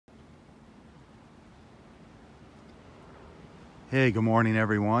Hey, good morning,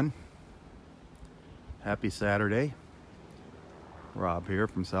 everyone. Happy Saturday. Rob here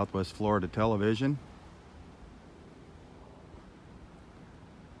from Southwest Florida Television.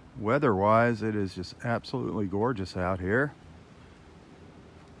 Weather-wise, it is just absolutely gorgeous out here.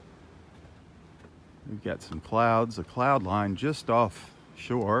 We've got some clouds, a cloud line just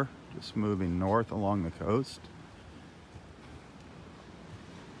offshore, just moving north along the coast.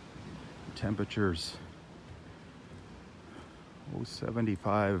 Temperatures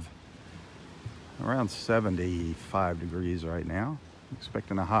 75, around 75 degrees right now.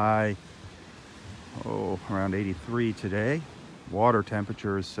 Expecting a high, around 83 today. Water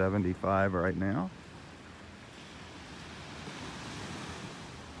temperature is 75 right now.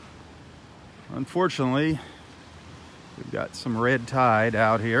 Unfortunately, we've got some red tide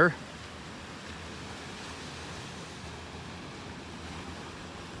out here.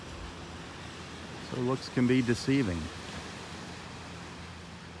 So looks can be deceiving.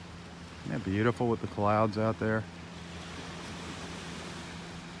 Isn't that beautiful with the clouds out there?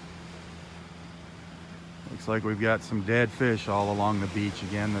 Looks like we've got some dead fish all along the beach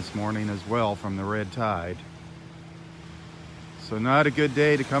again this morning as well from the red tide. So not a good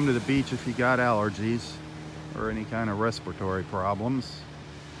day to come to the beach if you got allergies or any kind of respiratory problems.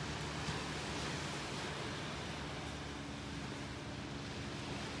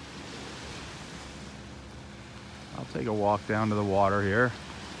 I'll take a walk down to the water here.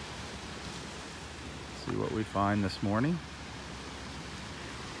 See what we find this morning.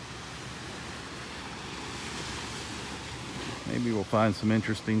 Maybe we'll find some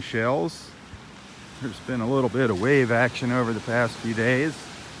interesting shells. There's been a little bit of wave action over the past few days.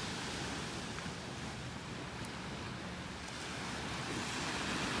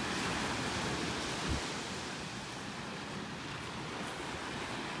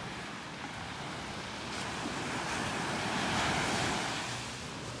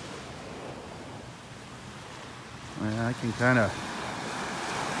 And I can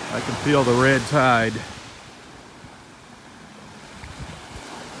feel the red tide. You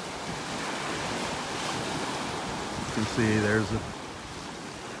can see there's a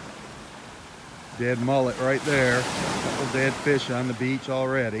dead mullet right there. A couple dead fish on the beach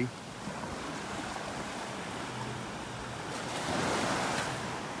already.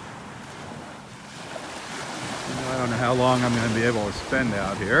 I don't know how long I'm going to be able to spend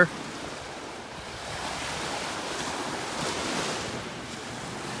out here.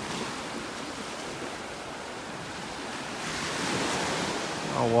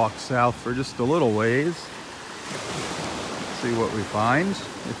 I'll walk south for just a little ways. See what we find,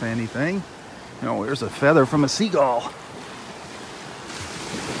 if anything. Oh, there's a feather from a seagull.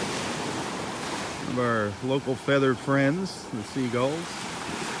 One of our local feathered friends, the seagulls.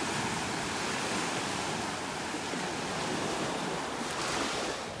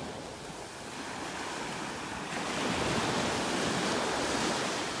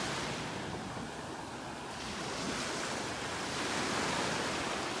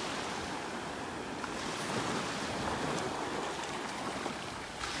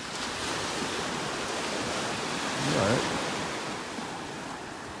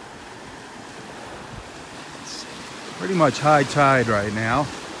 It's pretty much high tide right now.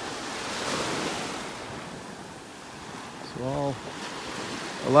 So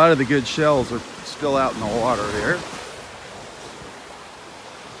a lot of the good shells are still out in the water here.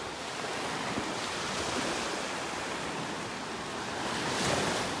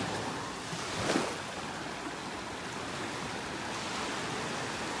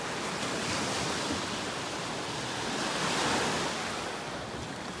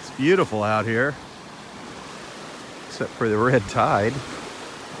 Beautiful out here, except for the red tide.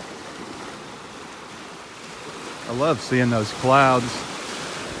 I love seeing those clouds.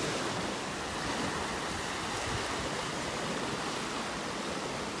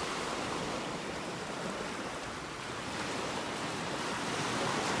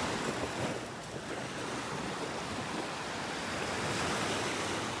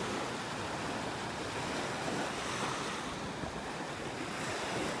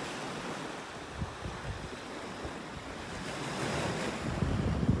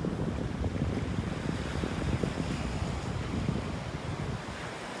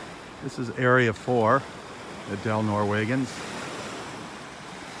 This is Area 4 at Delnor-Wiggins.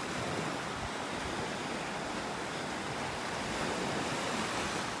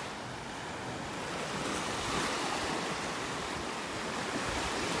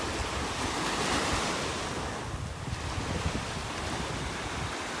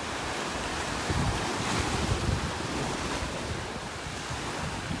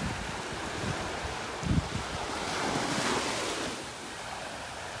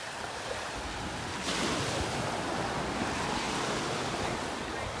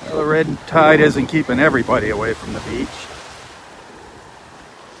 red tide isn't keeping everybody away from the beach.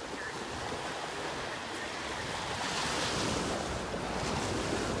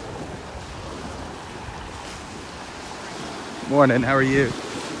 Morning, how are you?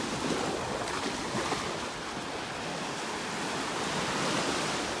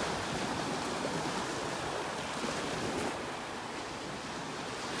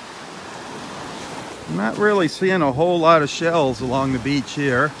 I'm not really seeing a whole lot of shells along the beach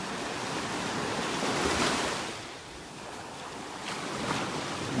here.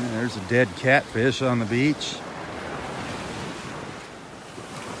 And there's a dead catfish on the beach.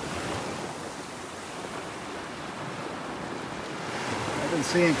 I've been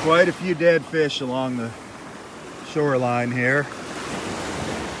seeing quite a few dead fish along the shoreline here.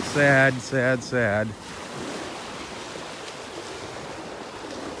 Sad, sad, sad.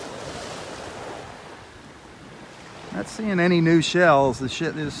 Not seeing any new shells.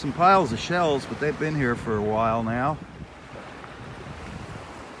 There's some piles of shells, but they've been here for a while now.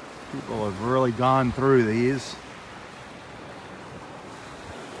 People have really gone through these.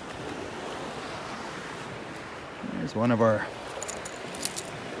 Here's one of our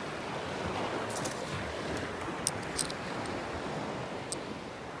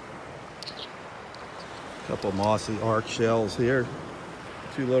couple mossy arc shells here.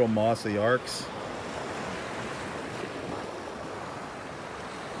 Two little mossy arcs.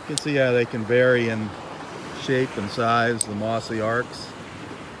 You can see how they can vary in shape and size, the mossy arcs.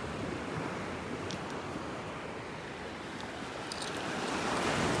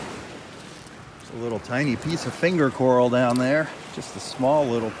 There's a little tiny piece of finger coral down there, just a small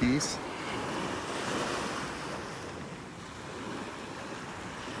little piece.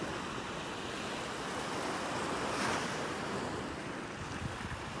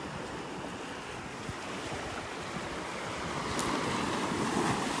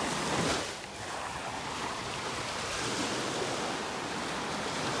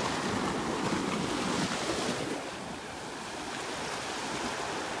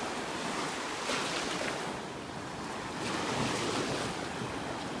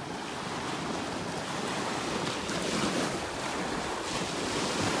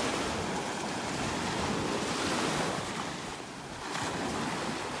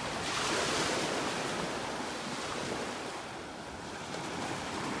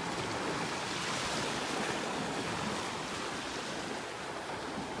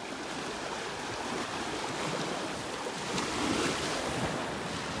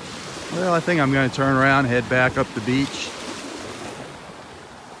 Well, I think I'm going to turn around, head back up the beach,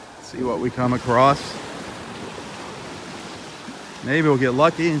 see what we come across. Maybe we'll get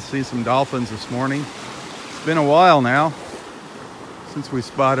lucky and see some dolphins this morning. It's been a while now since we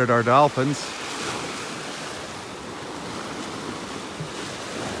spotted our dolphins.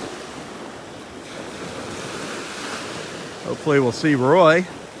 Hopefully we'll see Roy.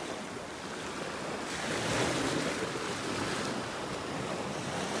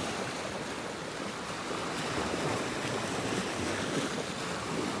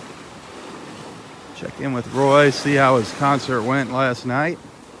 Check in with Roy, see how his concert went last night,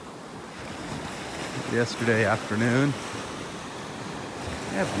 yesterday afternoon.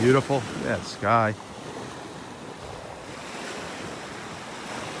 Yeah, beautiful. Yeah, sky.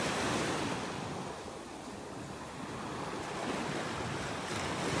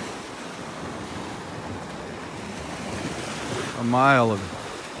 A mile of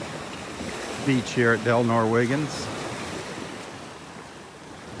beach here at Delnor-Wiggins.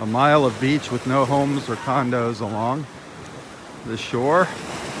 A mile of beach with no homes or condos along the shore.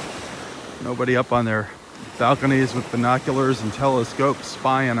 Nobody up on their balconies with binoculars and telescopes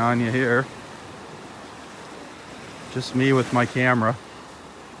spying on you here. Just me with my camera.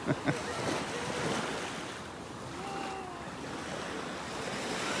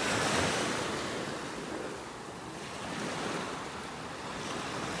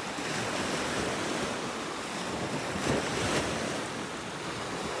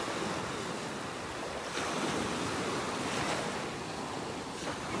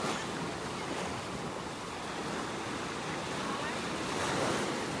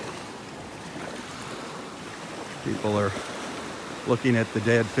 People are looking at the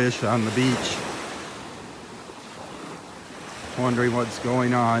dead fish on the beach, wondering what's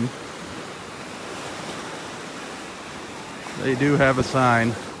going on. They do have a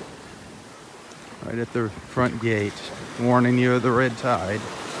sign right at the front gate warning you of the red tide.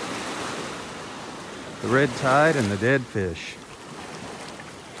 The red tide and the dead fish.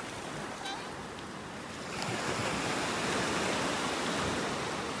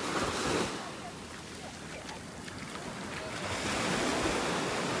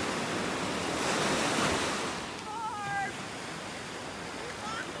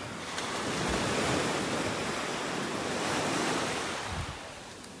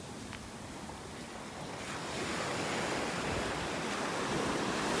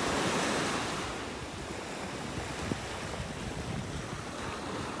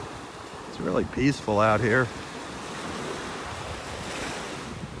 really peaceful out here.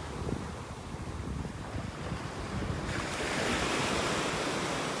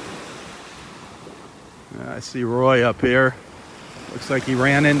 I see Roy up here. Looks like he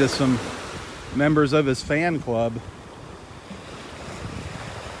ran into some members of his fan club.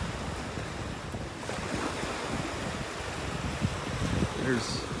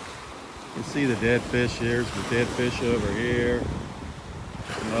 You can see the dead fish. Here's the dead fish over here.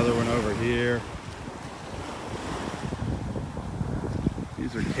 Another one over here.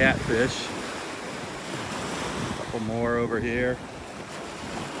 These are catfish. A couple more over here.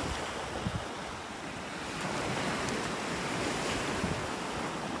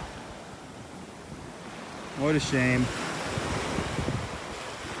 What a shame.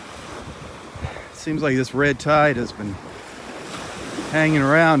 Seems like this red tide has been hanging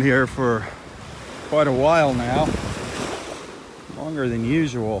around here for quite a while now. Longer than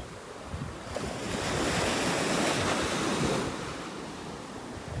usual.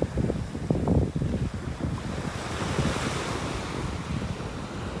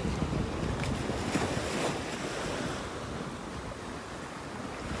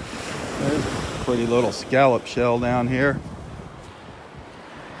 There's a pretty little scallop shell down here.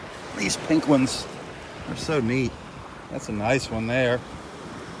 These pink ones are so neat. That's a nice one there.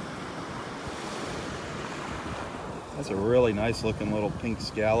 That's a really nice looking little pink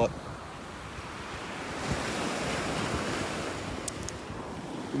scallop.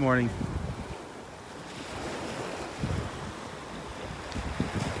 Good morning.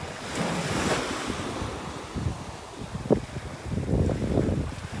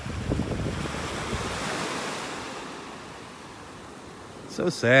 So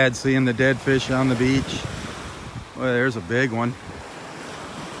sad seeing the dead fish on the beach. Well, there's a big one.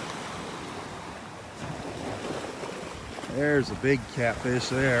 There's a big catfish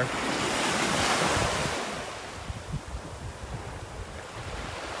there.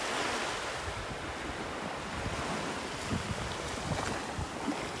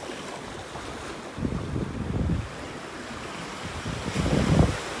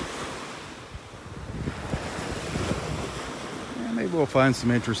 Yeah, maybe we'll find some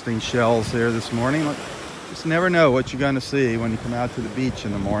interesting shells here this morning. Just never know what you're going to see when you come out to the beach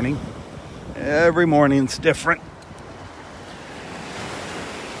in the morning. Every morning it's different.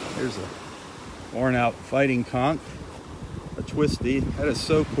 Here's a worn out fighting conch, a twisty. That is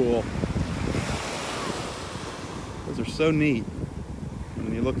so cool. Those are so neat.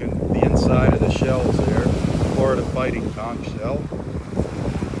 When you look at the inside of the shells there, Florida fighting conch shell.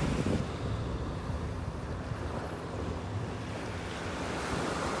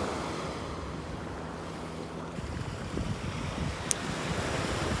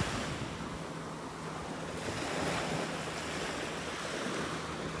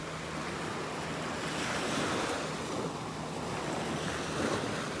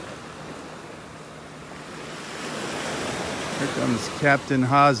 Here comes Captain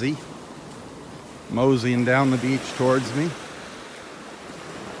Hazy, moseying down the beach towards me.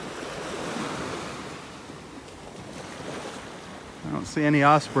 I don't see any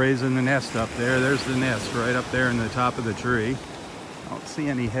ospreys in the nest up there. There's the nest right up there in the top of the tree. I don't see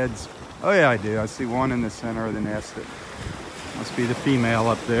any heads. Oh yeah, I do. I see one in the center of the nest. That must be the female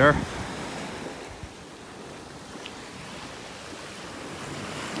up there.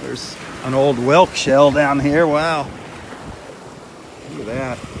 There's an old whelk shell down here. Wow. Look at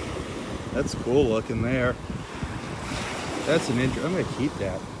that. That's cool looking there. That's an I'm gonna keep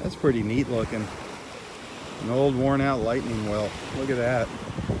that. That's pretty neat looking. An old worn out lightning whelk. Look at that.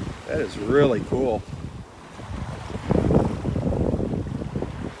 That is really cool.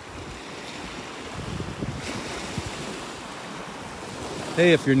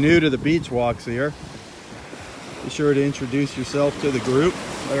 Hey, if you're new to the beach walks here, be sure to introduce yourself to the group.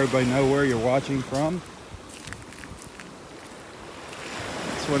 Let everybody know where you're watching from.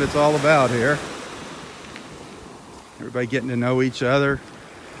 That's what it's all about here. Everybody getting to know each other.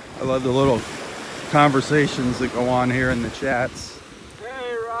 I love the little conversations that go on here in the chats.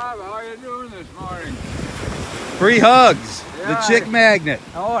 Hey Rob, how are you doing this morning? Free hugs, Yeah, the chick magnet.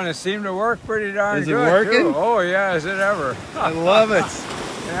 Oh, and it seemed to work pretty darn Is it good. working? Too. Oh yeah, is it ever? I love it.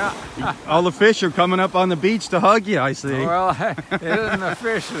 Yeah. All the fish are coming up on the beach to hug you, I see. Well, it isn't the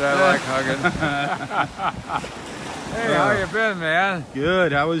fish that I like hugging. Hey, how you been, man?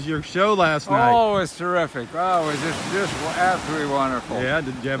 Good. How was your show last night? Oh, it was terrific. Oh, it was just absolutely wonderful. Yeah,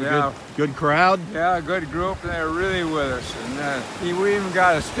 did you have a Good crowd? Yeah, a good group, and they were really with us. And we even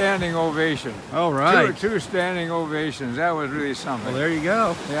got a standing ovation. All right. Two standing ovations. That was really something. Well, there you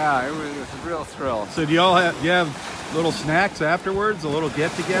go. Yeah, it was a real thrill. So do you have little snacks afterwards? A little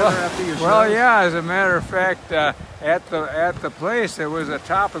get-together after your show? Well, yeah, as a matter of fact, at the place, there was a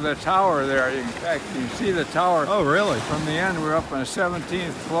top of the tower there. In fact, you can see the tower. Oh, really? From the end, we're up on the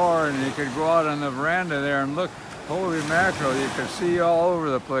 17th floor, and you could go out on the veranda there and look. Holy mackerel, you could see all over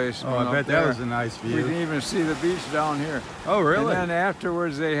the place. Oh, I bet that was a nice view. We can even see the beach down here. Oh, really? And then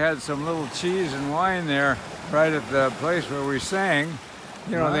afterwards, they had some little cheese and wine there right at the place where we sang.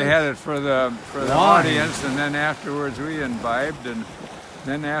 You know, They had it for the audience, and then afterwards we imbibed, and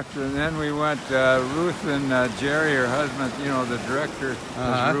then we went. Ruth and Jerry, her husband, you know, the director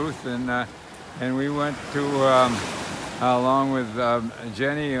is Ruth, and we went to. Along with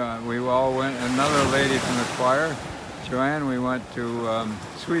Jenny, we all went. Another lady from the choir, Joanne. We went to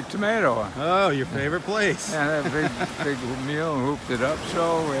Sweet Tomato. Oh, your favorite place? Yeah, that big meal, and hooped it up.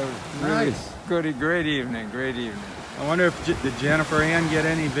 So it was really great evening. I wonder if did Jennifer Ann get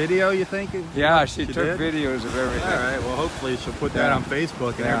any video, you think? Yeah, she took videos of everything. All right, well, hopefully she'll put that on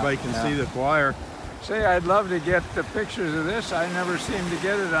Facebook and everybody can see the choir. Say, I'd love to get the pictures of this. I never seem to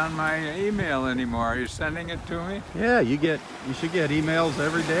get it on my email anymore. Are you sending it to me? Yeah, you should get emails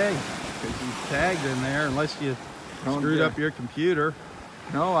every day because you tagged in there unless you screwed up your computer.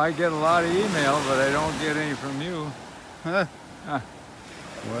 No, I get a lot of email, but I don't get any from you. Huh.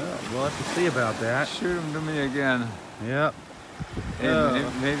 Well, we'll have to see about that. Shoot them to me again. Yep. Hey,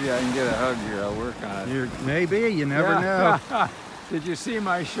 maybe I can get a hug here. I'll work on it. Maybe. You never know. Did you see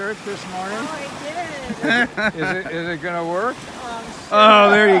my shirt this morning? Oh, I did. Is it going to work? Oh,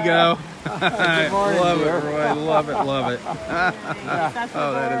 there you go. Good morning, love dear. it, Roy. Love it. That's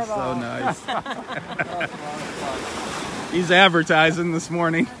Oh, that is so adorable. nice. He's advertising this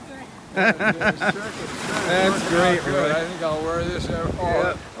morning. That's great, Roy. I think I'll wear this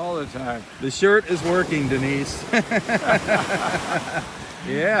all the time. The shirt is working, Denise.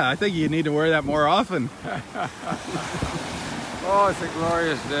 Yeah, I think you need to wear that more often. Oh, it's a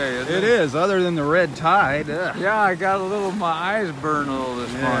glorious day, isn't it? It is, other than the red tide. Ugh. Yeah, I got my eyes burn a little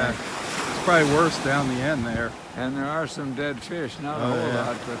this morning. It's probably worse down the end there. And there are some dead fish, not a whole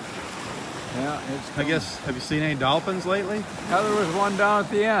lot, but yeah, it's I guess, have you seen any dolphins lately? Yeah, there was one down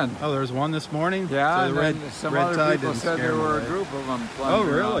at the end. Oh, there's one this morning? Yeah, so and some other people said there were a group of them. Oh,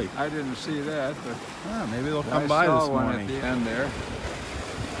 really? I didn't see that, but maybe they'll come by this morning. I saw one at the end there.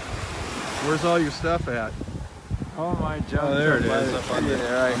 Where's all your stuff at? Oh, my junk. Oh, there it is, up under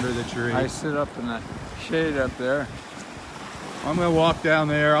the tree. I sit up in the shade up there. I'm going to walk down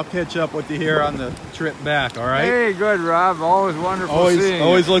there. I'll catch up with you here on the trip back, all right? Hey, good, Rob. Always wonderful seeing you.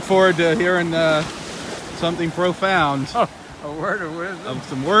 Always look forward to hearing something profound. A word of wisdom?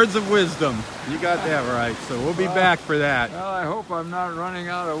 Some words of wisdom. You got that right. So we'll be back for that. Well, I hope I'm not running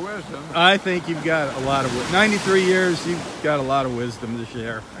out of wisdom. I think you've got a lot of wisdom. 93 years, you've got a lot of wisdom to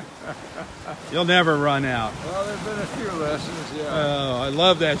share. You'll never run out. Well, there's been a few lessons, yeah. Oh, I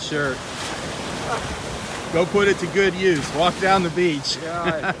love that shirt. Go put it to good use. Walk down the beach.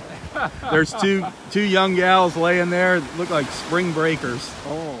 Yeah. There's two young gals laying there, look like spring breakers.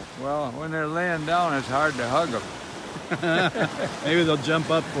 Oh, well, when they're laying down, it's hard to hug them. Maybe they'll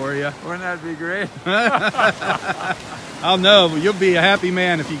jump up for you. Wouldn't that be great? I'll know. You'll be a happy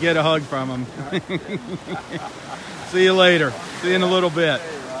man if you get a hug from them. See you later. See you in a little bit.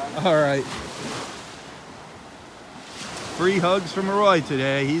 All right. Free hugs from Roy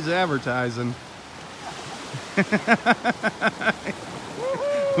today. He's advertising.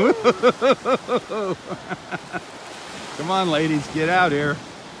 Come on, ladies, get out here.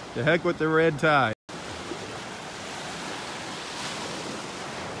 The heck with the red tide.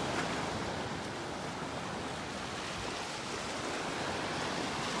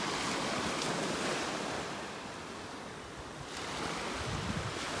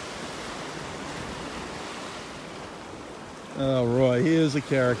 Oh, Roy, he is a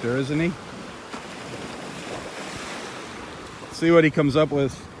character, isn't he? See what he comes up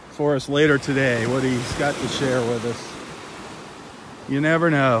with for us later today, what he's got to share with us. You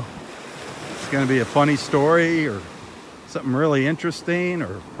never know. It's going to be a funny story or something really interesting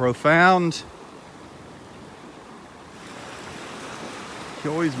or profound. He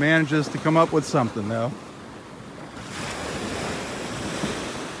always manages to come up with something, though.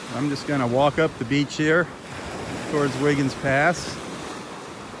 I'm just going to walk up the beach here towards Wiggins Pass.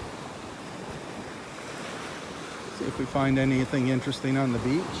 See if we find anything interesting on the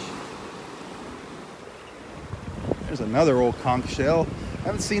beach. There's another old conch shell. I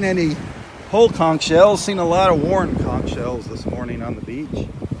haven't seen any whole conch shells. Seen a lot of worn conch shells this morning on the beach.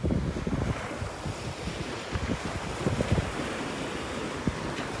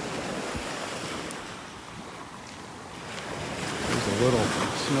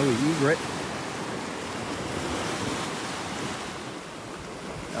 snowy egret.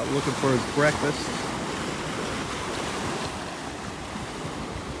 Out looking for his breakfast.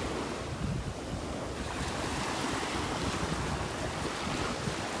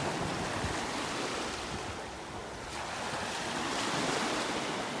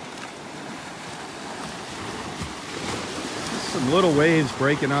 Some little waves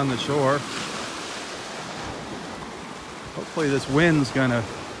breaking on the shore. Hopefully this wind's gonna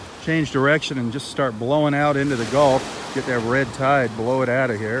change direction and just start blowing out into the Gulf. Get that red tide, blow it out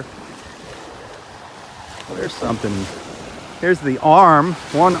of here. Well, there's something. Here's the arm,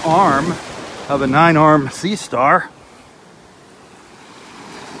 one arm of a 9-arm sea star.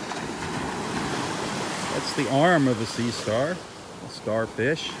 That's the arm of a sea star, a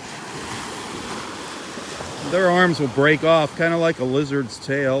starfish. Their arms will break off, kind of like a lizard's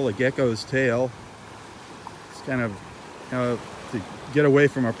tail, a gecko's tail. It's kind of to get away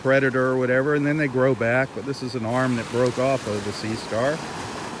from a predator or whatever, and then they grow back. But this is an arm that broke off of the sea star.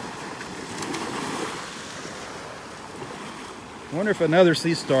 I wonder if another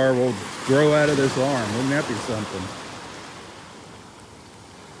sea star will grow out of this arm. Wouldn't that be something?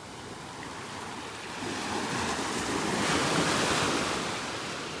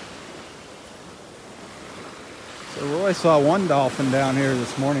 So Roy saw one dolphin down here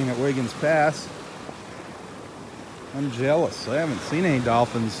this morning at Wiggins Pass. I'm jealous. I haven't seen any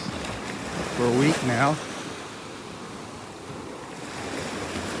dolphins for a week now.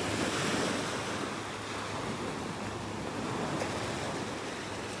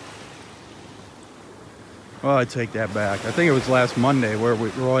 Well, I take that back. I think it was last Monday where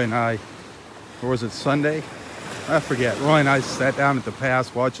Roy and I, or was it Sunday? I forget. Roy and I sat down at the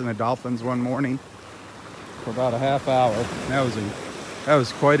pass watching the dolphins one morning for about a half hour. That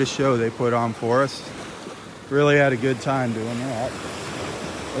was quite a show they put on for us. Really had a good time doing that.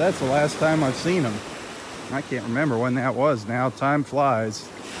 But that's the last time I've seen them. I can't remember when that was now. Time flies.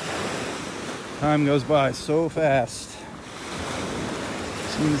 Time goes by so fast.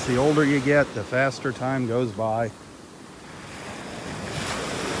 Seems the older you get, the faster time goes by.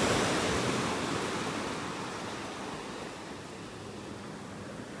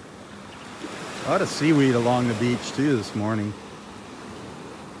 A lot of seaweed along the beach too this morning.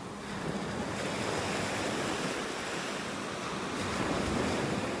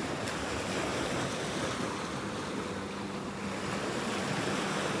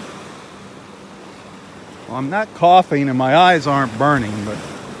 Well, I'm not coughing and my eyes aren't burning, but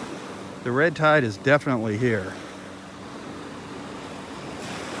the red tide is definitely here.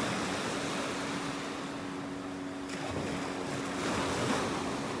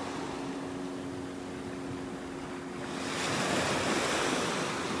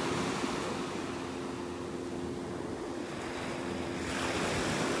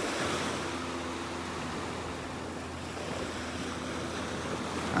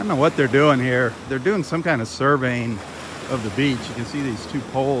 I don't know what they're doing here. They're doing some kind of surveying of the beach. You can see these two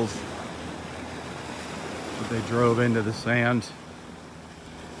poles that they drove into the sand.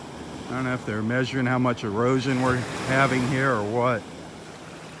 I don't know if they're measuring how much erosion we're having here or what.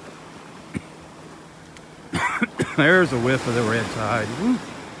 There's a whiff of the red tide. Woo.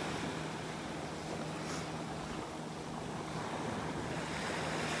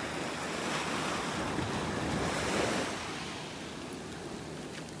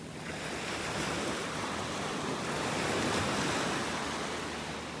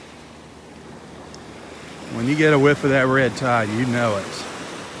 When you get a whiff of that red tide, you know it.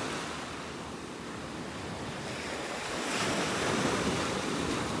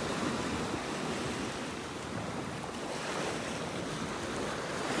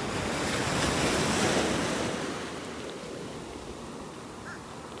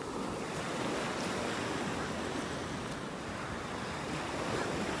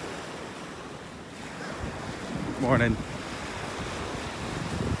 Morning.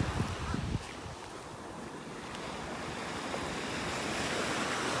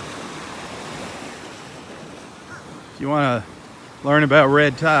 If you want to learn about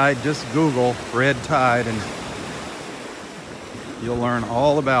red tide, just Google red tide and you'll learn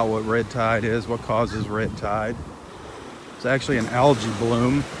all about what red tide is, what causes red tide. It's actually an algae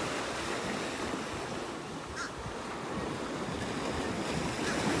bloom.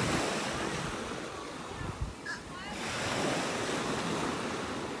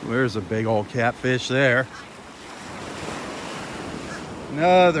 There's a big old catfish there.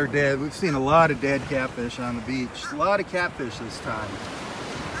 Another dead. We've seen a lot of dead catfish on the beach. A lot of catfish this time.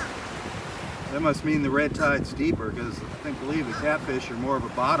 That must mean the red tide's deeper because I believe the catfish are more of a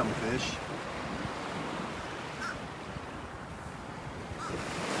bottom fish.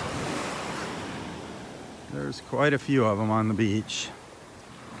 There's quite a few of them on the beach.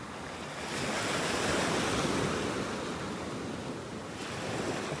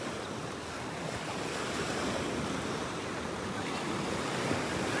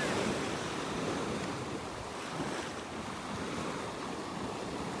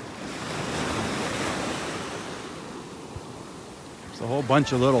 There's a whole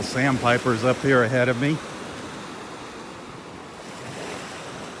bunch of little sandpipers up here ahead of me.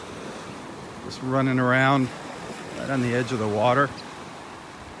 Just running around right on the edge of the water.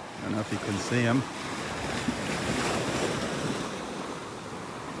 I don't know if you can see them.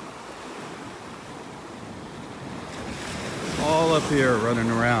 All up here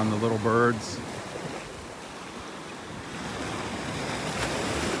running around, the little birds.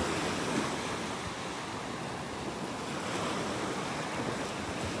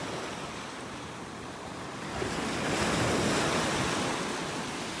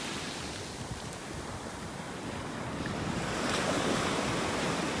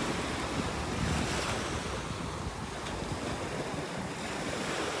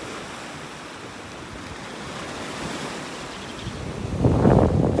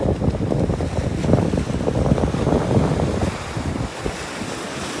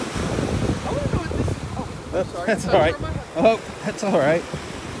 That's all right. Oh, that's all right.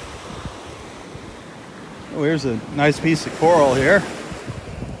 Oh, here's a nice piece of coral here.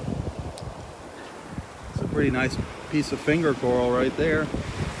 It's a pretty nice piece of finger coral right there.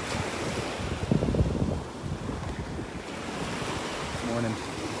 Morning.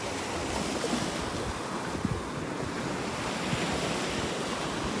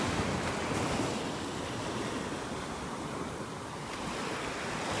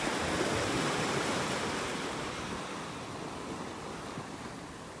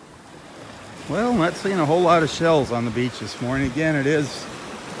 Well, not seeing a whole lot of shells on the beach this morning. Again, it is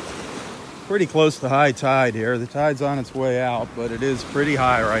pretty close to high tide here. The tide's on its way out, but it is pretty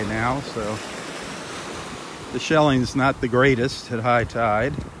high right now, so the shelling's not the greatest at high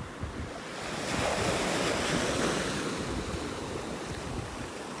tide.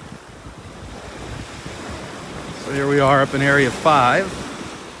 So here we are up in Area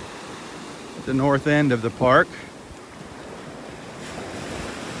 5 at the north end of the park.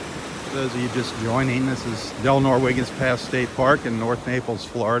 For those of you just joining, this is Delnor-Wiggins Pass State Park in North Naples,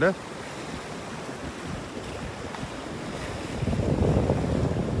 Florida.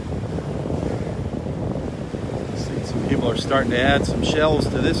 See, some people are starting to add some shells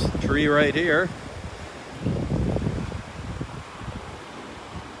to this tree right here.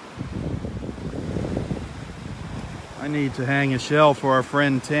 I need to hang a shell for our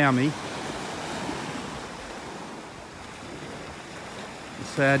friend Tammy.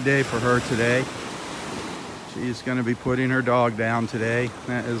 Sad day for her today. She's going to be putting her dog down today.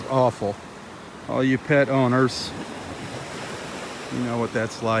 That is awful. All you pet owners, you know what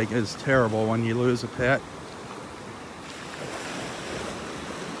that's like. It's terrible when you lose a pet.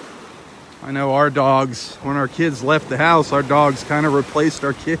 I know our dogs, when our kids left the house, our dogs kind of replaced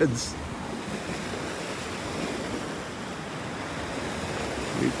our kids.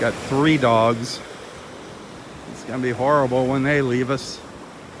 We've got 3 dogs. It's going to be horrible when they leave us.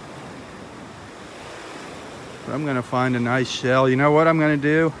 But I'm going to find a nice shell. You know what I'm going to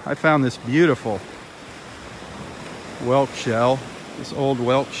do? I found this beautiful whelk shell, this old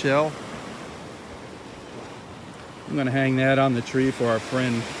whelk shell. I'm going to hang that on the tree for our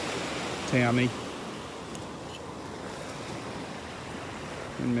friend Tammy,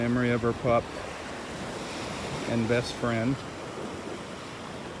 in memory of her pup and best friend.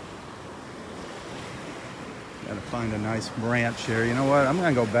 Got to find a nice branch here. You know what? I'm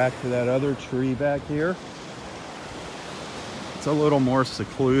going to go back to that other tree back here. It's a little more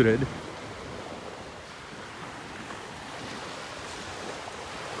secluded.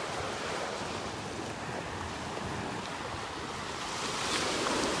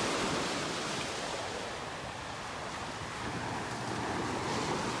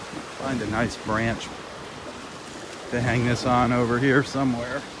 Find a nice branch to hang this on over here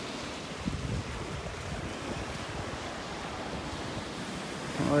somewhere.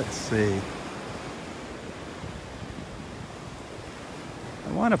 Let's see.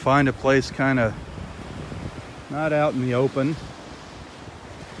 I want to find a place kind of not out in the open,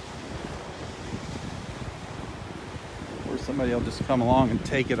 where somebody will just come along and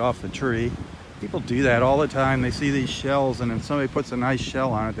take it off the tree. People do that all the time. They see these shells, and if somebody puts a nice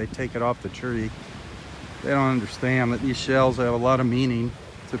shell on it, they take it off the tree. They don't understand that these shells have a lot of meaning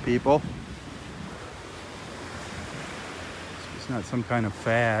to people. It's not some kind of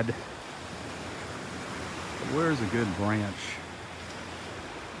fad. But where's a good branch?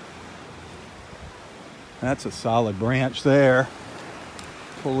 That's a solid branch there.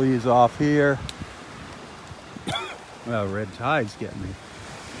 Pull these off here. Well, red tide's getting me.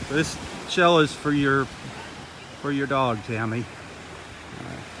 This shell is for your dog, Tammy.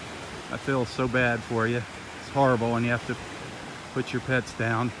 I feel so bad for you. It's horrible when you have to put your pets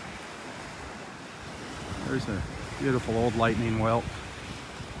down. There's a beautiful old lightning whelk.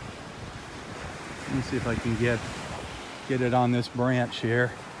 Let me see if I can get it on this branch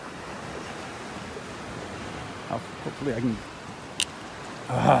here. Hopefully I can.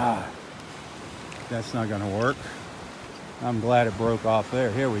 That's not gonna work. I'm glad it broke off there.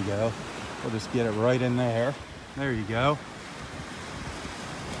 Here we go. We'll just get it right in there. There you go.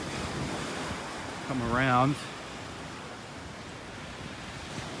 Come around.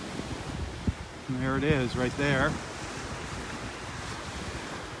 And there it is, right there.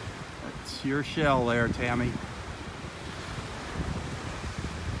 That's your shell there, Tammy.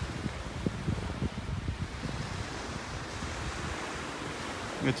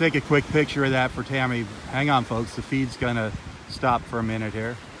 I'm gonna take a quick picture of that for Tammy. Hang on, folks, the feed's gonna stop for a minute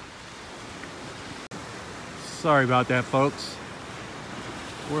here. Sorry about that, folks.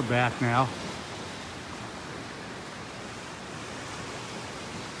 We're back now.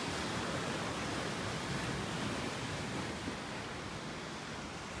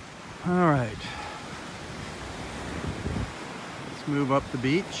 All right. Let's move up the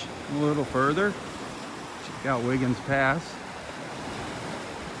beach a little further. Check out Wiggins Pass.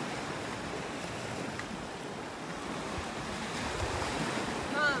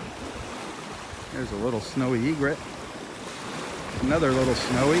 There's a little snowy egret. Another little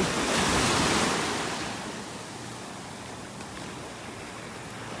snowy.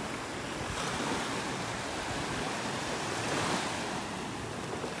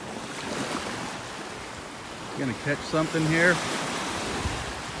 Gonna catch something here.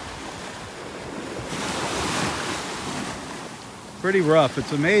 Pretty rough.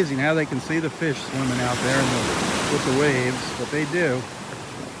 It's amazing how they can see the fish swimming out there with the waves, but they do.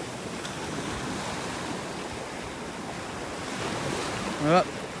 Up.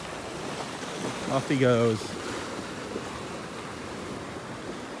 Off he goes.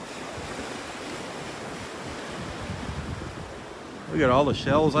 Look at all the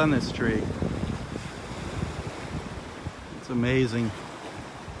shells on this tree. It's amazing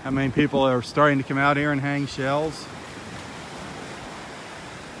how many people are starting to come out here and hang shells.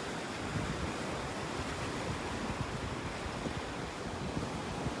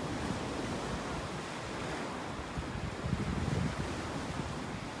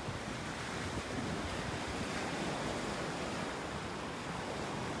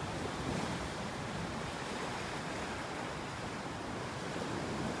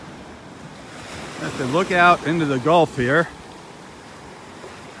 Have to look out into the Gulf here.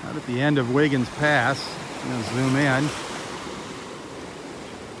 Out at the end of Wiggins Pass. I'm going to zoom in. You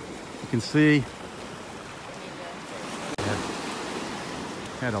can see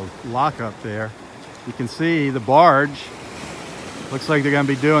had a lock up there. You can see the barge. Looks like they're going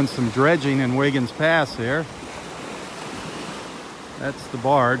to be doing some dredging in Wiggins Pass here. That's the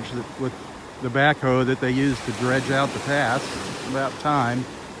barge with the backhoe that they use to dredge out the pass. It's about time.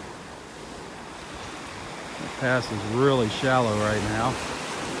 The pass is really shallow right now.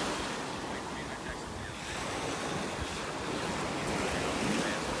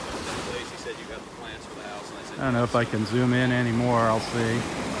 I don't know if I can zoom in anymore. I'll see.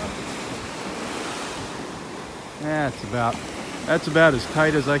 Yeah, that's about as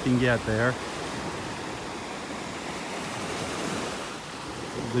tight as I can get there.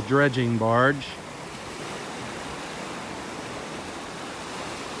 The dredging barge.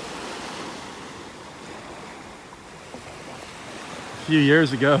 A few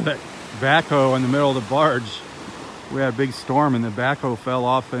years ago, that backhoe in the middle of the barge, we had a big storm and the backhoe fell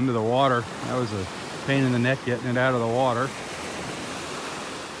off into the water. That was a pain in the neck getting it out of the water.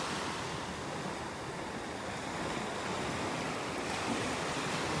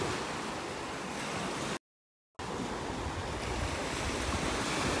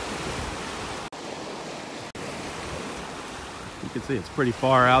 You can see it's pretty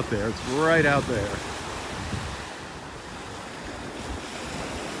far out there. It's right out there.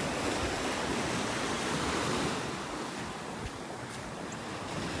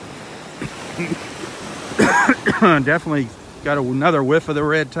 Definitely got another whiff of the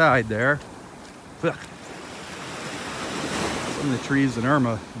red tide there. Some of the trees in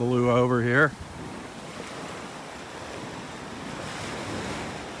Irma blew over here.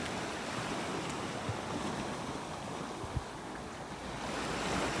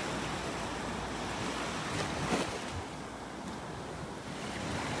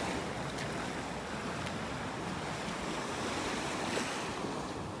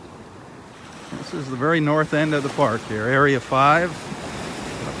 This is the very north end of the park here, Area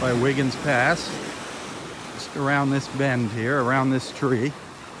 5, up by Wiggins Pass. Just around this bend here, around this tree.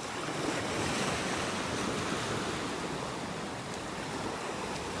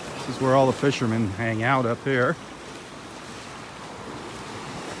 This is where all the fishermen hang out up here.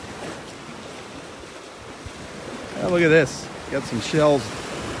 Oh, look at this. Got some shells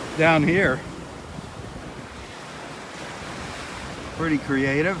down here. Pretty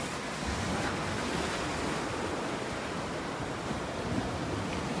creative.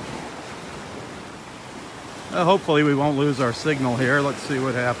 Hopefully we won't lose our signal here. Let's see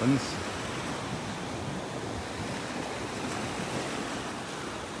what happens.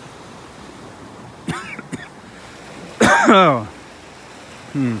 Oh.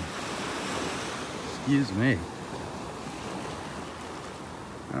 Excuse me.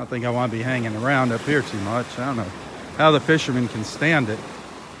 I don't think I want to be hanging around up here too much. I don't know how the fishermen can stand it.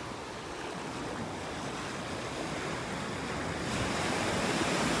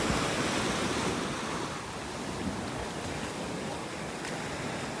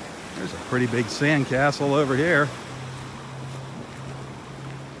 There's a pretty big sandcastle over here.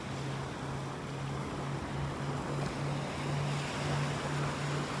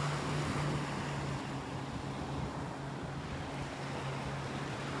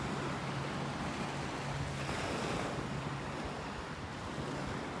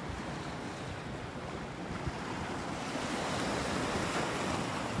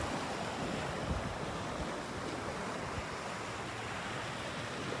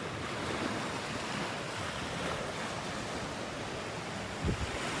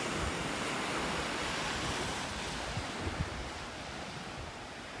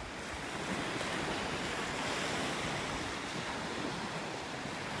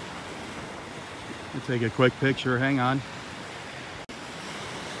 Let me take a quick picture, hang on.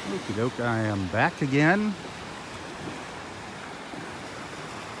 Okie doke, I am back again.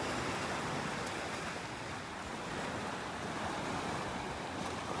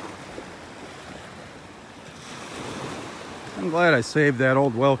 I'm glad I saved that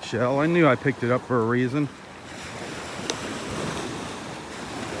old whelk shell. I knew I picked it up for a reason.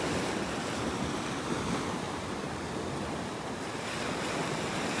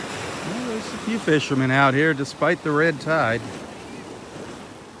 There's a few fishermen out here despite the red tide.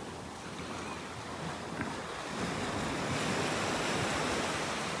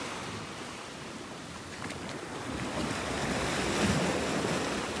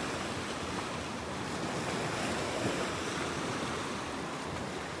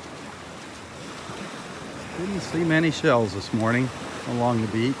 Didn't see many shells this morning along the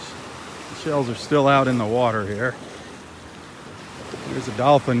beach. The shells are still out in the water here. There's a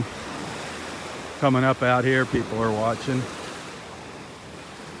dolphin coming up out here. People are watching.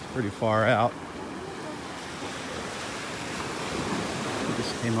 It's pretty far out. It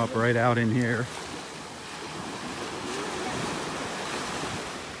just came up right out in here.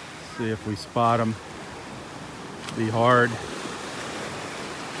 See if we spot them. Be hard.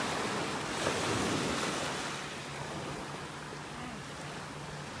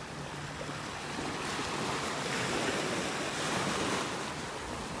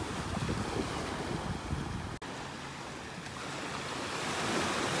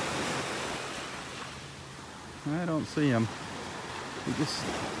 I don't see him. He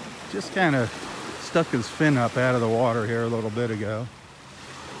just kind of stuck his fin up out of the water here a little bit ago.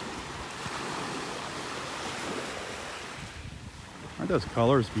 Aren't those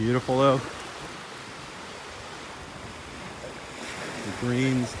colors beautiful though? The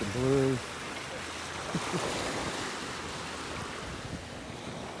greens, the blues.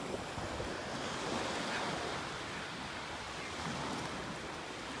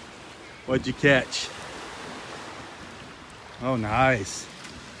 What'd you catch? Oh, nice.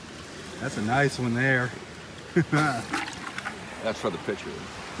 That's a nice one there. That's for the picture.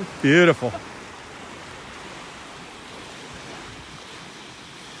 Beautiful.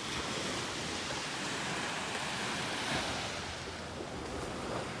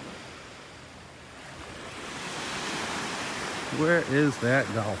 Where is that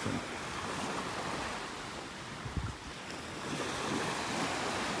dolphin?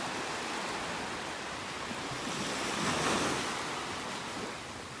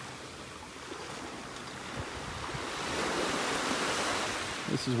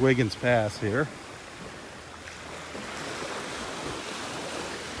 This is Wiggins Pass here.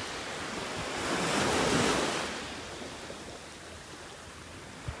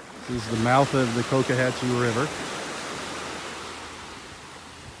 This is the mouth of the Cocohatchee River.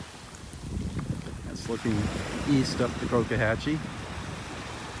 That's looking east up the Cocohatchee.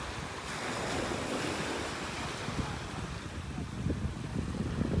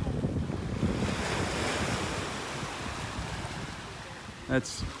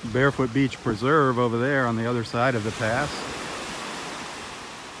 That's Barefoot Beach Preserve over there on the other side of the pass.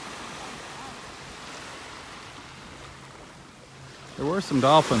 There were some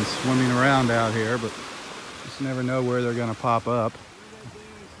dolphins swimming around out here, but just never know where they're going to pop up.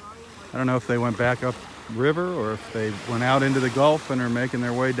 I don't know if they went back up river or if they went out into the Gulf and are making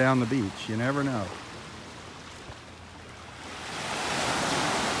their way down the beach. You never know.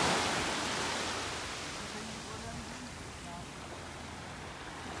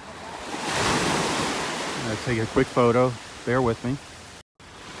 I'll take a quick photo. Bear with me.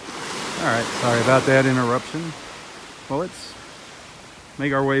 All right, sorry about that interruption. Well, let's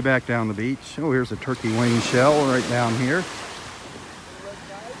make our way back down the beach. Oh, here's a turkey wing shell right down here.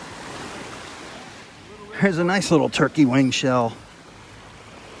 There's a nice little turkey wing shell.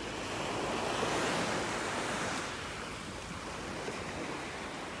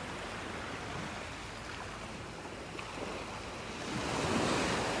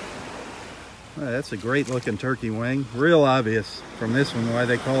 Oh, that's a great looking turkey wing. Real obvious from this one why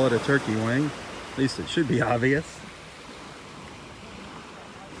they call it a turkey wing. At least it should be obvious.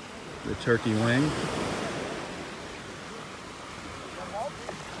 The turkey wing.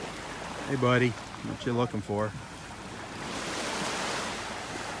 Hey buddy, what you looking for?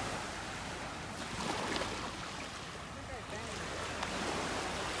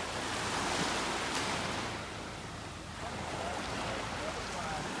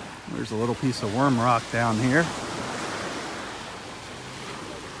 There's a little piece of worm rock down here.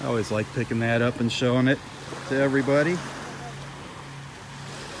 I always like picking that up and showing it to everybody.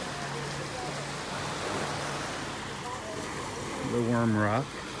 The worm rock.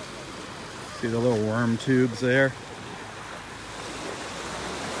 See the little worm tubes there?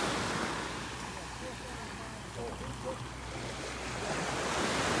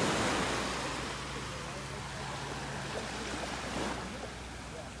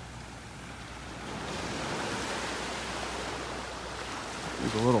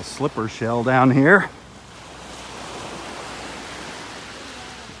 There's a little slipper shell down here.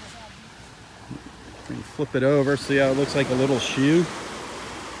 And flip it over, see how it looks like a little shoe?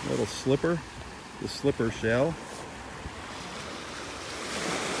 A little slipper, the slipper shell.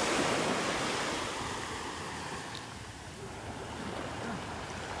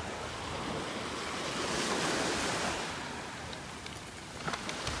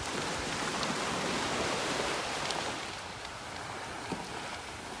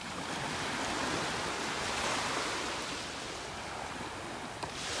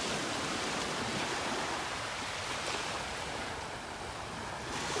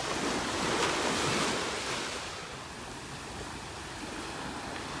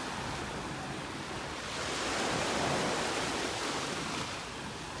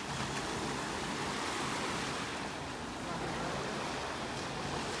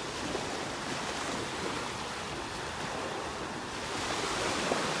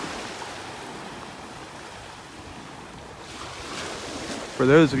 For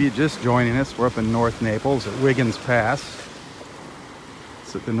those of you just joining us, we're up in North Naples at Wiggins Pass.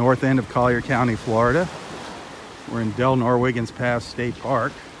 It's at the north end of Collier County, Florida. We're in Delnor-Wiggins Pass State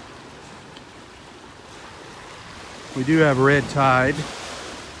Park. We do have red tide.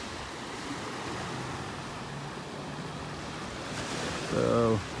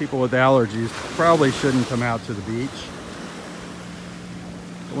 So people with allergies probably shouldn't come out to the beach.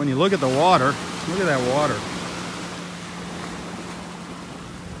 But when you look at the water, look at that water.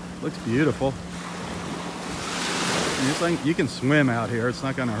 Looks beautiful. You can swim out here. It's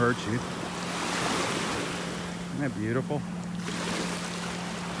not going to hurt you. Isn't that beautiful?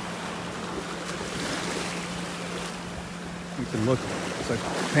 You can look, it's like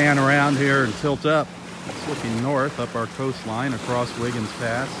pan around here and tilt up. It's looking north up our coastline across Wiggins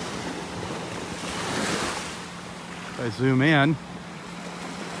Pass. If I zoom in,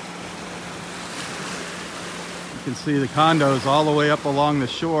 you can see the condos all the way up along the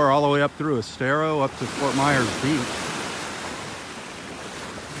shore, all the way up through Estero, up to Fort Myers Beach.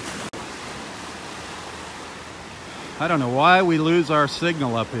 I don't know why we lose our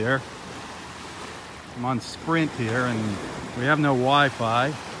signal up here. I'm on Sprint here and we have no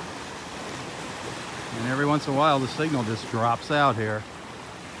Wi-Fi. And every once in a while the signal just drops out here.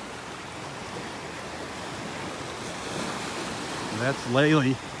 And that's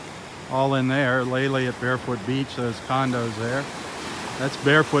Laley. All in there, Laley at Barefoot Beach, those condos there. That's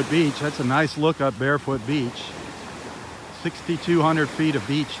Barefoot Beach. That's a nice look up Barefoot Beach. 6,200 feet of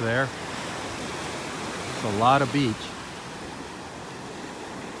beach there. It's a lot of beach.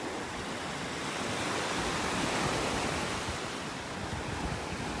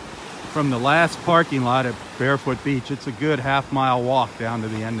 from the last parking lot at Barefoot Beach. It's a good half-mile walk down to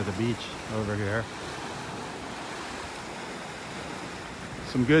the end of the beach over here.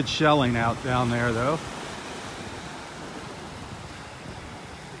 Some good shelling out down there though.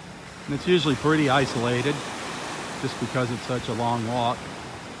 And it's usually pretty isolated just because it's such a long walk.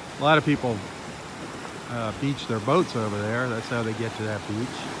 A lot of people beach their boats over there. That's how they get to that beach.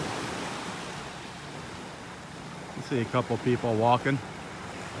 You see a couple people walking.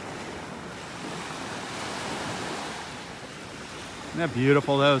 Isn't that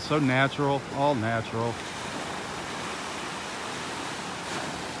beautiful though? So natural, all natural.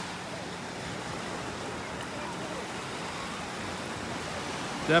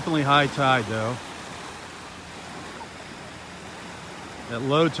 Definitely high tide though. At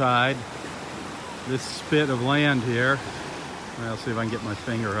low tide, this spit of land here, I'll see if I can get my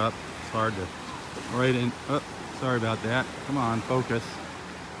finger up. It's hard to, right in, oh, sorry about that. Come on, focus.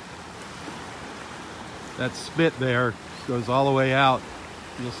 That spit there goes all the way out.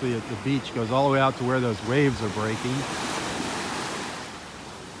 You'll see at the beach goes all the way out to where those waves are breaking.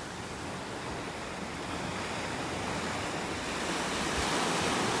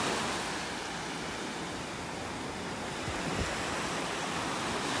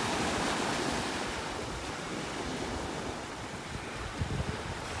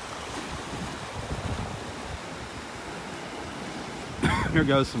 Here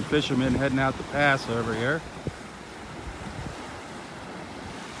goes some fishermen heading out the pass over here.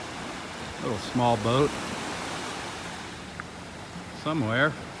 Little small boat.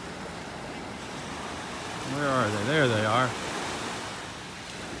 Somewhere. Where are they? There they are.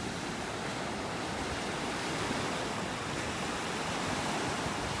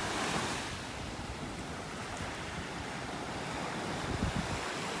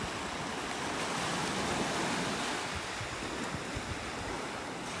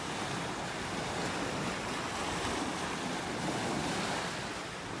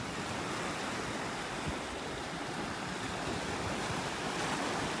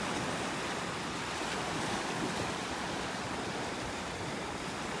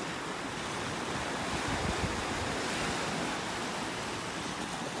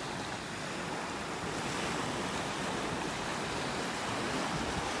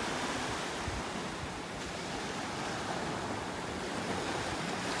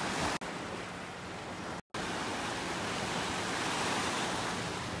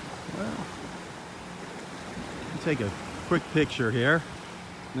 Take a quick picture here,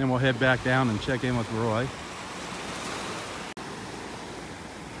 and then we'll head back down and check in with Roy.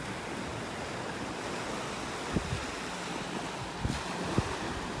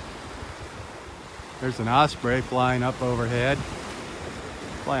 There's an osprey flying up overhead,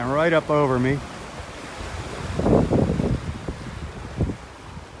 flying right up over me.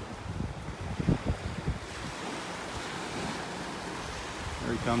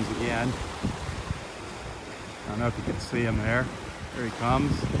 There he comes again. I don't know if you can see him there. There he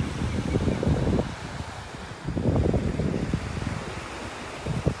comes.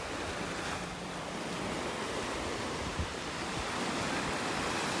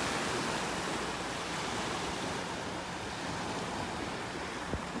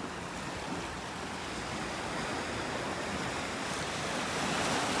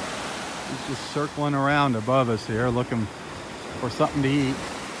 He's just circling around above us here, looking for something to eat.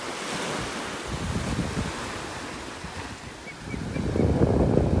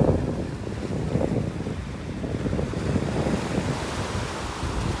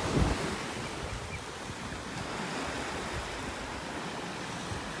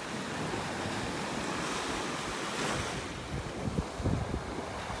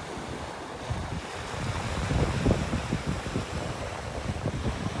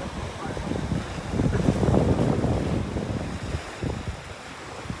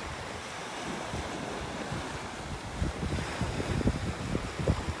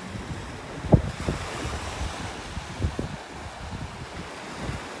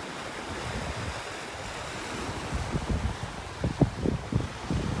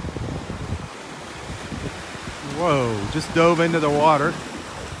 Whoa, just dove into the water.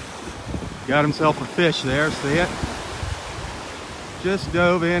 Got himself a fish there, see it? Just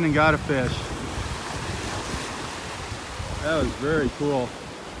dove in and got a fish. That was very cool.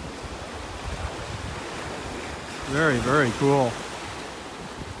 Very, very cool.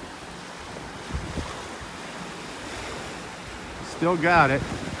 Still got it.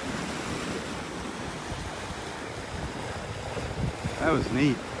 That was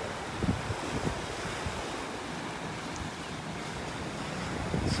neat.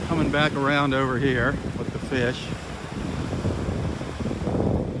 Coming back around over here with the fish.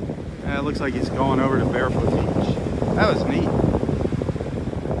 Yeah, it looks like he's going over to Barefoot Beach. That was neat.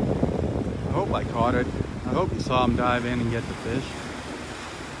 I hope I caught it. I hope you saw him dive in and get the fish.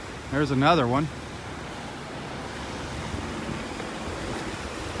 There's another one.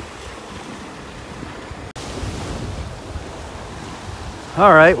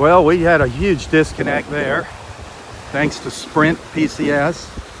 All right, well, we had a huge disconnect there, thanks to Sprint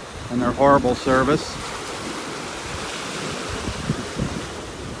PCS and their horrible service.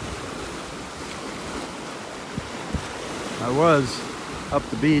 I was up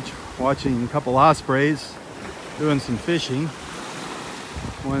the beach watching a couple ospreys doing some fishing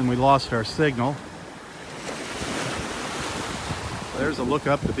when we lost our signal. There's a look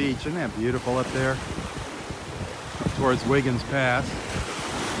up the beach. Isn't that beautiful up there? Up towards Wiggins Pass.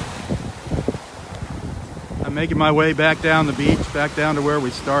 I'm making my way back down the beach, back down to where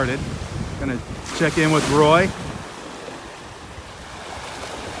we started. Gonna check in with Roy.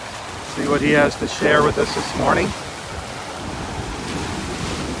 See what he has to share with us this morning.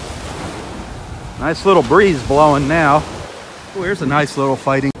 Nice little breeze blowing now. Oh, here's a nice little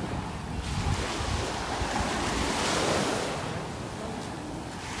fighting.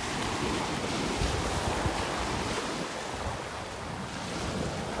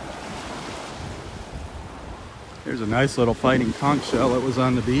 Here's a nice little fighting conch shell that was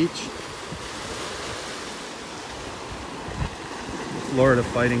on the beach. Florida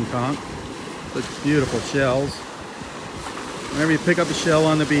fighting conch. Such beautiful shells. Whenever you pick up a shell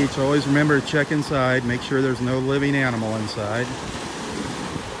on the beach, always remember to check inside. Make sure there's no living animal inside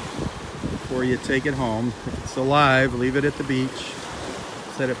before you take it home. If it's alive, leave it at the beach.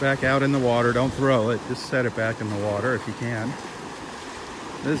 Set it back out in the water. Don't throw it. Just set it back in the water if you can.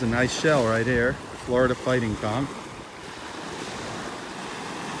 There's a nice shell right here. Florida fighting conch.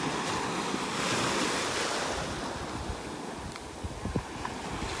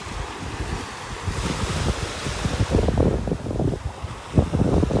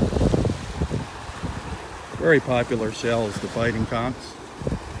 Very popular shells, the fighting conchs.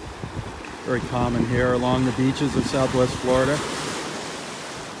 Very common here along the beaches of Southwest Florida.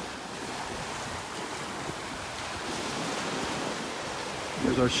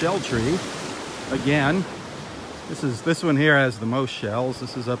 Here's our shell tree. Again, this one here has the most shells.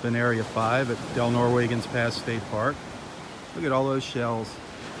 This is up in Area 5 at Delnor-Wiggins Pass State Park. Look at all those shells.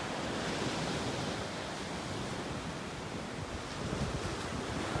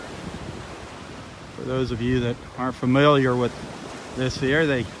 For those of you that aren't familiar with this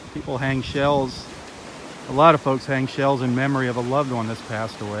here, people hang shells. A lot of folks hang shells in memory of a loved one that's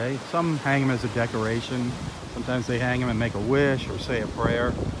passed away. Some hang them as a decoration. Sometimes they hang them and make a wish or say a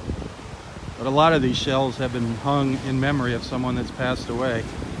prayer. But a lot of these shells have been hung in memory of someone that's passed away.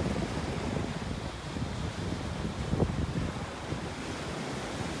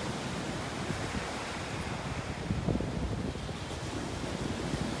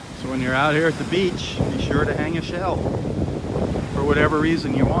 So when you're out here at the beach, be sure to hang a shell for whatever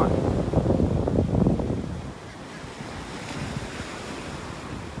reason you want.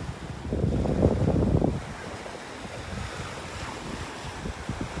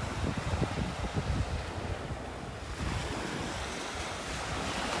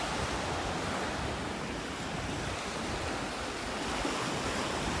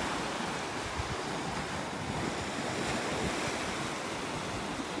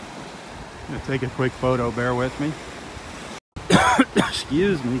 I'm gonna take a quick photo, bear with me.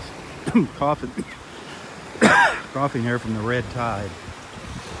 Excuse me, coughing here from the red tide.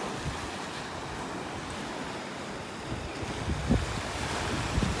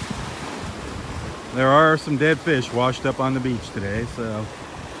 There are some dead fish washed up on the beach today, so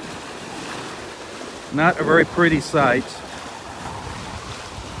not a very pretty sight.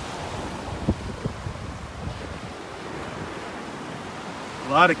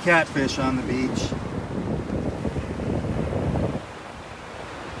 A lot of catfish on the beach.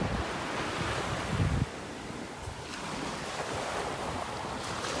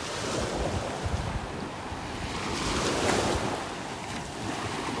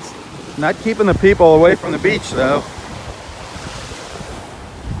 Not keeping the people away from the beach though.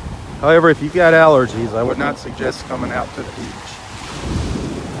 However, if you've got allergies, I would not suggest coming out to the beach.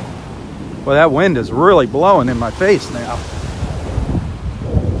 Well, that wind is really blowing in my face now.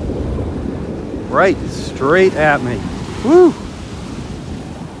 Right straight at me. Woo!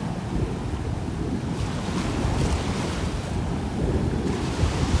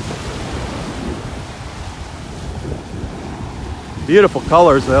 Beautiful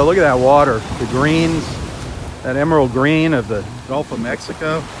colors though. Look at that water. The greens, that emerald green of the Gulf of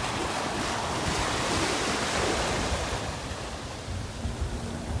Mexico.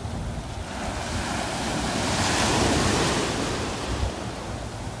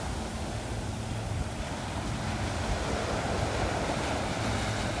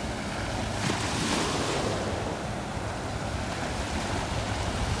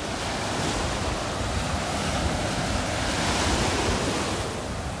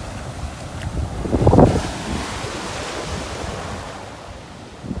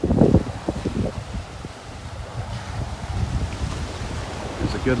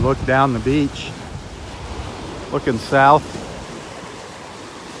 good look down the beach. Looking south.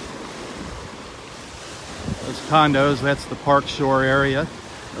 Those condos, that's the Park Shore area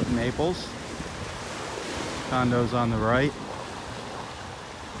of Naples. Condos on the right.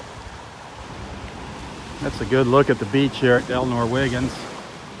 That's a good look at the beach here at Delnor-Wiggins.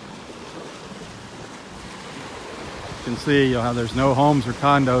 You can see how there's no homes or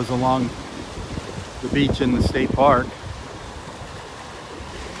condos along the beach in the state park.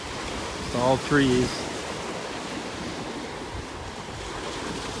 It's all trees.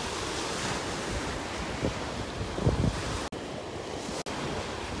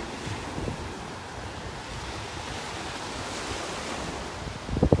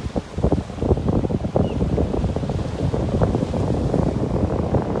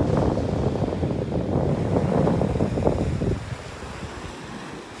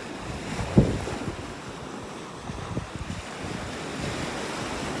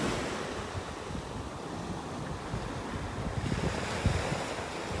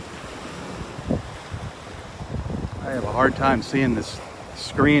 I have a hard time seeing this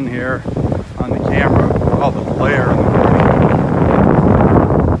screen here on the camera with all the glare in the morning.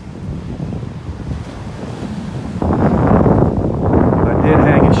 I did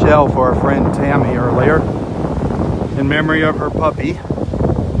hang a shell for our friend Tammy earlier in memory of her puppy.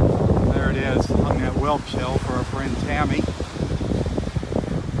 There it is, hung that whelp shell for our friend Tammy.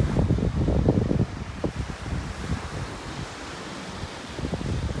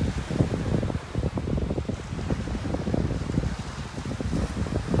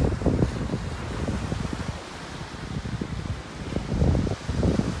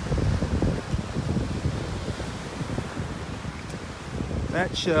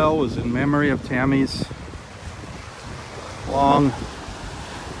 That shell was in memory of Tammy's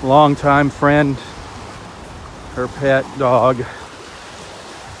long-time friend, her pet dog.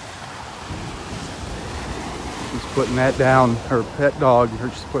 She's putting that down, her pet dog.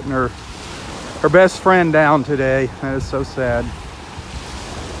 She's putting her best friend down today. That is so sad.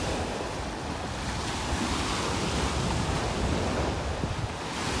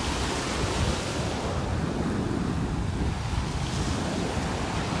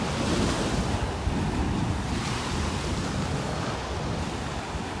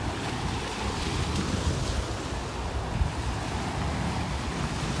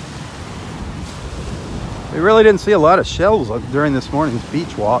 We really didn't see a lot of shells during this morning's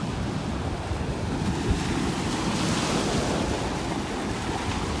beach walk.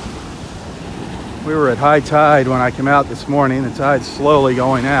 We were at high tide when I came out this morning. The tide's slowly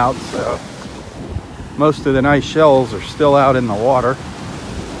going out, so most of the nice shells are still out in the water.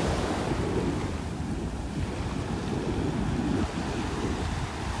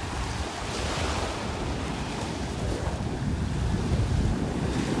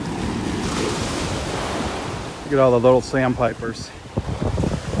 Look at all the little sandpipers.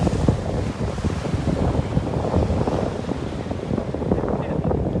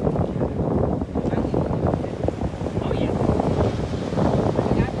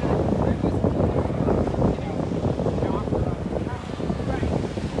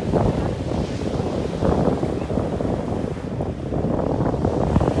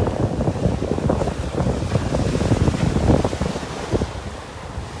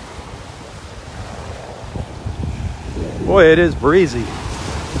 Boy, it is breezy.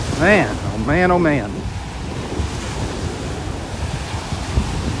 Man, oh man, oh man.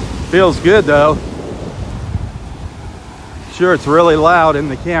 Feels good though. Sure, it's really loud in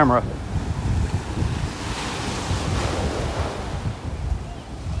the camera.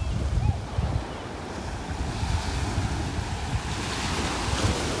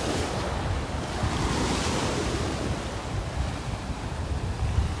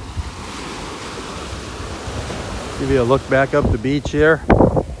 Give you a look back up the beach here.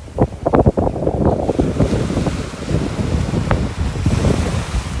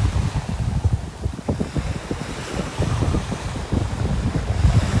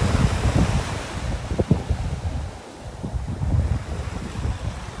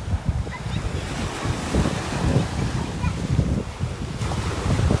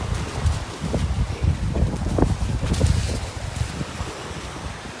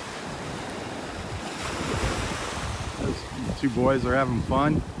 Two boys are having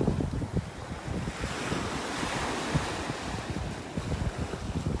fun.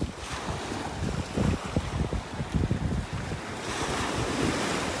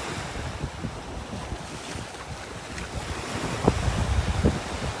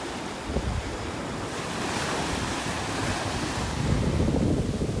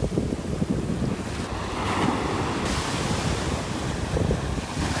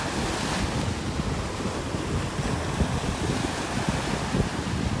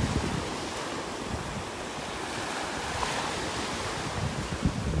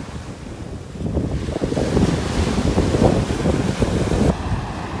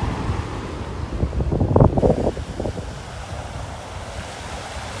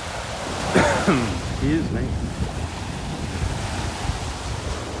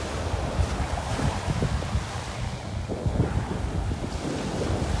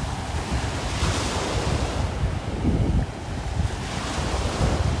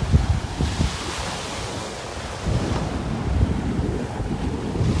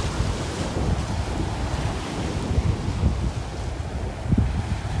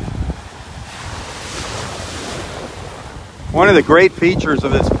 One of the great features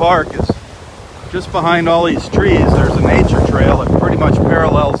of this park is just behind all these trees, there's a nature trail that pretty much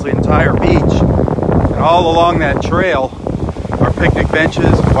parallels the entire beach. And all along that trail are picnic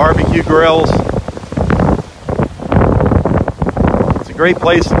benches, barbecue grills. It's a great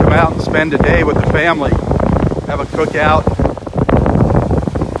place to come out and spend a day with the family, have a cookout.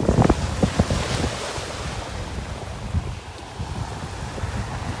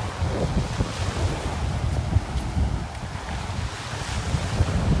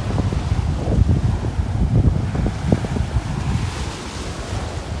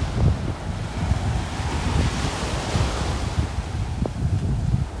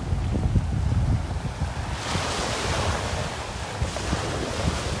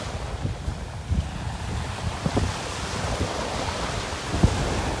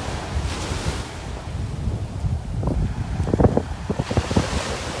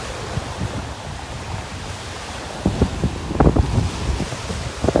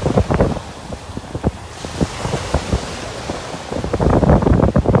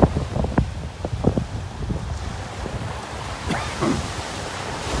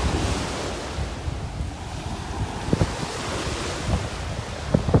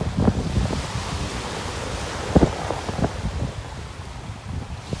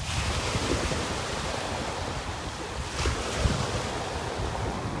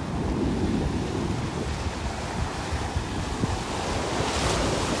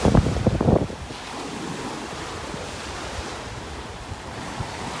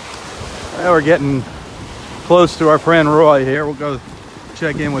 Well, we're getting close to our friend Roy here. We'll go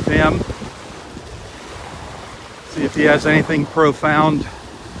check in with him. See if he has anything profound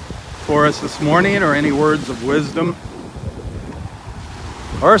for us this morning, or any words of wisdom,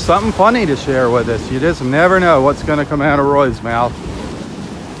 or something funny to share with us. You just never know what's going to come out of Roy's mouth.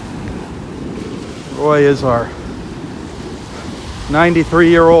 Roy is our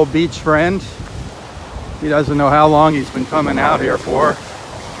 93-year-old beach friend. He doesn't know how long he's been coming out here for.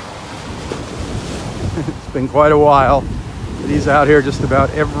 It's been quite a while. But he's out here just about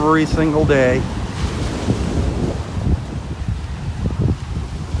every single day.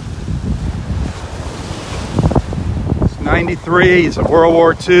 He's 93. He's a World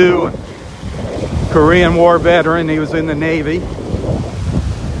War II, Korean War veteran. He was in the Navy.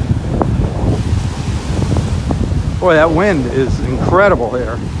 Boy, that wind is incredible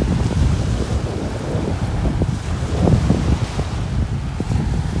here.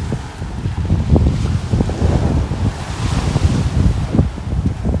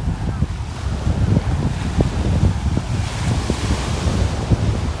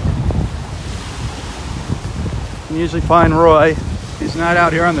 You usually find Roy. He's not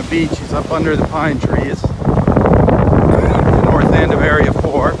out here on the beach. He's up under the pine trees, the north end of Area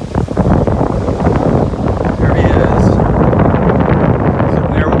 4. There he is,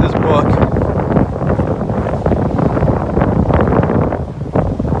 sitting there with his book.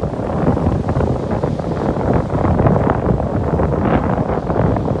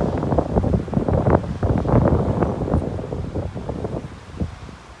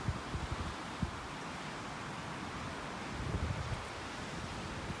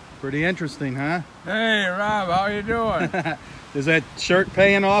 Pretty interesting, huh? Hey, Rob, how you doing? Is that shirt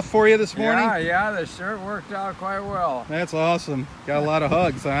paying off for you this morning? Yeah, the shirt worked out quite well. That's awesome. Got a lot of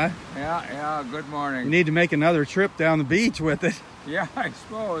hugs, huh? Yeah, good morning. You need to make another trip down the beach with it. Yeah, I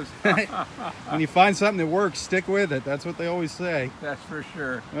suppose. When you find something that works, stick with it. That's what they always say. That's for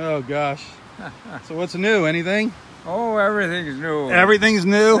sure. Oh, gosh. So what's new? Anything? Oh, everything's new. Everything's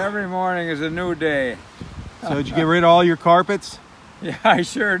new? Every morning is a new day. So did you get rid of all your carpets? Yeah, I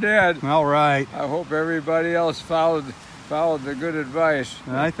sure did. All right. I hope everybody else followed the good advice.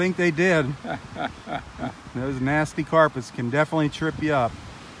 I think they did. Those nasty carpets can definitely trip you up.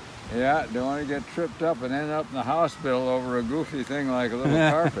 Yeah, don't want to get tripped up and end up in the hospital over a goofy thing like a little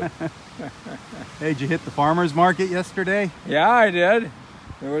carpet. Hey, did you hit the farmer's market yesterday? Yeah, I did.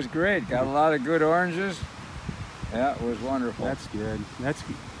 It was great. Got a lot of good oranges. Yeah, it was wonderful. That's good.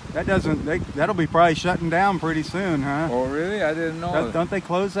 That'll be probably shutting down pretty soon, huh? Oh, really? I didn't know. Don't they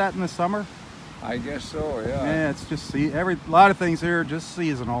close that in the summer? I guess so, yeah. Yeah, it's just a lot of things here are just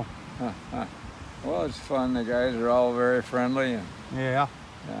seasonal. Well, it's fun. The guys are all very friendly and Yeah.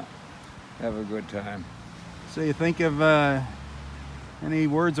 have a good time. So you think of any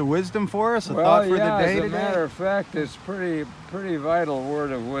words of wisdom for us? A Well, thought for yeah, the day as a today? matter of fact, it's pretty vital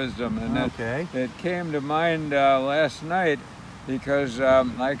word of wisdom, and Okay. it came to mind last night because,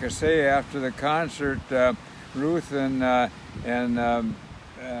 like I say, after the concert, Ruth and her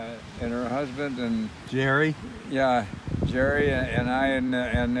husband and Jerry. Jerry and I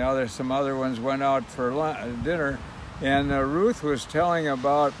and some other ones went out for dinner, And Ruth was telling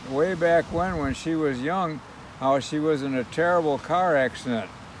about way back when she was young, how she was in a terrible car accident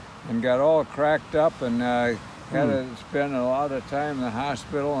and got all cracked up and had to spend a lot of time in the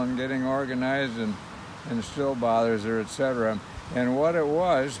hospital and getting organized, and it still bothers her, etc. And what it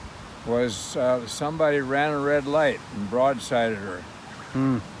was somebody ran a red light and broadsided her.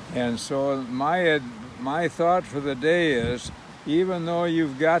 And so my thought for the day is, even though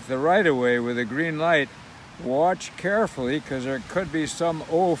you've got the right-of-way with a green light, watch carefully, because there could be some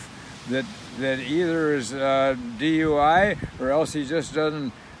oaf that either is DUI, or else he just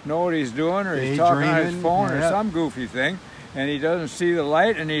doesn't know what he's doing, or he's talking on his phone, or some goofy thing, and he doesn't see the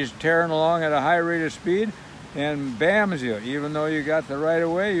light, and he's tearing along at a high rate of speed, and bams you. Even though you got the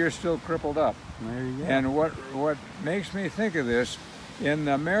right-of-way, you're still crippled up. There you go. And what makes me think of this, in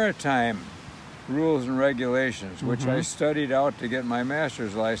the maritime rules and regulations, which I studied out to get my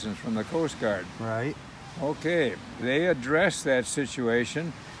master's license from the Coast Guard. Right. Okay, they address that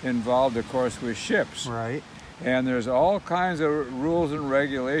situation involved, of course, with ships. Right. And there's all kinds of rules and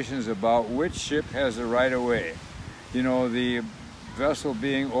regulations about which ship has the right-of-way. You know, the vessel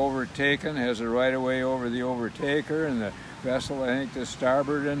being overtaken has a right-of-way over the overtaker, and the vessel, I think, to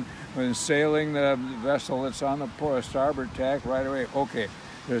starboard, and when sailing, the vessel that's on the starboard tack right-of-way. Okay,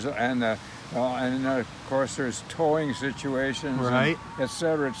 and of course there's towing situations, right, et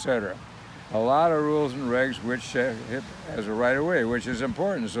cetera, et cetera. A lot of rules and regs which ship has a right-of-way, which is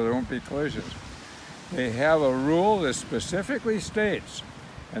important so there won't be collisions. They have a rule that specifically states,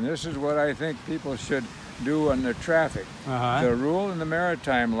 and this is what I think people should do on the traffic. The rule in the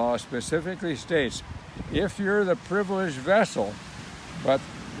maritime law specifically states, if you're the privileged vessel, but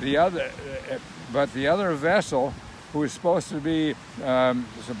the other vessel who is supposed to be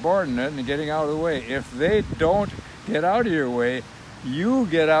subordinate and getting out of the way, if they don't get out of your way, you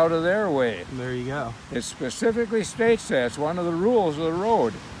get out of their way. There you go. It specifically states that. It's one of the rules of the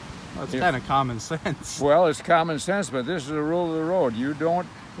road. Well, it's kind of common sense. Well, it's common sense, but this is a rule of the road. You don't,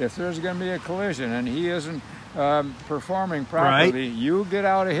 if there's going to be a collision and he isn't performing properly, you get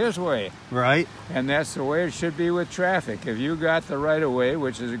out of his way. Right. And that's the way it should be with traffic. If you got the right-of-way,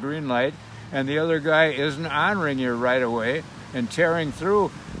 which is a green light, and the other guy isn't honoring your right-of-way and tearing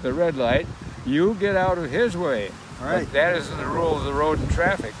through the red light, you get out of his way. Right. But that isn't the rule of the road and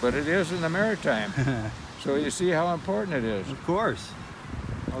traffic, but it is in the maritime. So you see how important it is. Of course.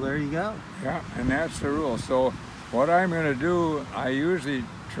 Well, there you go. Yeah, and that's the rule. So what I'm going to do, I usually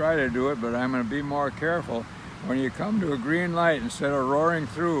try to do it, but I'm going to be more careful. When you come to a green light, instead of roaring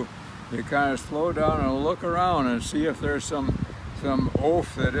through, you kind of slow down and look around and see if there's some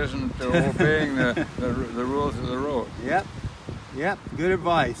oaf that isn't obeying the rules of the road. Yep. Yep. Good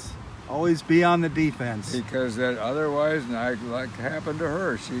advice. Always be on the defense. Because that otherwise, like happened to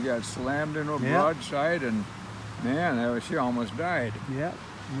her, she got slammed into a broadside, and man, she almost died. Yep.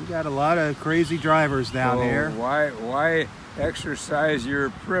 We got a lot of crazy drivers down here. Why exercise your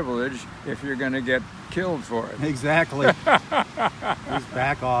privilege if you're going to get killed for it? Exactly. Just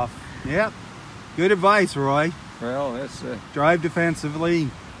back off. Yep. Good advice, Roy. Well, that's drive defensively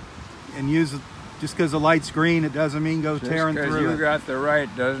and use it. Just because the light's green, it doesn't mean go tearing through it. Just because you got the right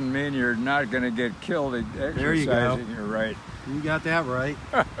doesn't mean you're not going to get killed exercising your right. You got that right.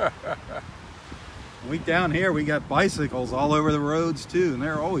 We down here, we got bicycles all over the roads too, and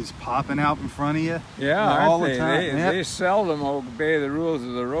they're always popping out in front of you. Yeah, all the time. They seldom obey the rules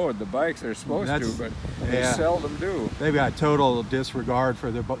of the road. The bikes are supposed to, but they seldom do. They've got total disregard for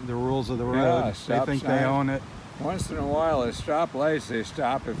the rules of the road. Yeah, they think they own it. Once in a while, at stoplights, they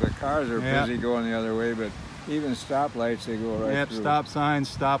stop if the cars are busy going the other way, but even stoplights, they go right through. Stop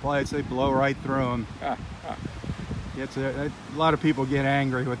signs, stoplights, they blow right through them. A lot of people get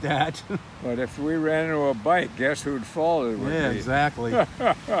angry with that. But if we ran into a bike, guess who'd fall? It would be. Exactly. Yep.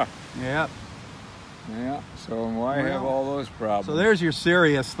 Yeah, so why have all those problems? So there's your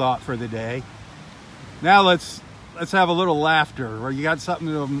serious thought for the day. Now let's have a little laughter. Or you got something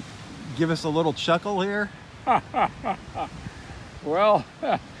to give us a little chuckle here? Well,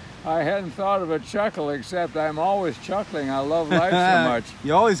 I hadn't thought of a chuckle, except I'm always chuckling. I love life so much.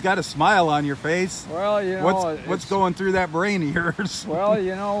 You always got a smile on your face. Well, you know, what's going through that brain of yours? Well,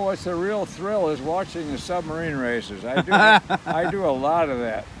 you know, what's a real thrill is watching the submarine races. I do a lot of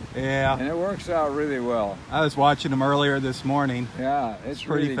that. Yeah. And it works out really well. I was watching them earlier this morning. Yeah, it's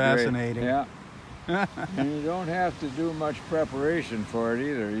pretty really fascinating. Great. Yeah. And you don't have to do much preparation for it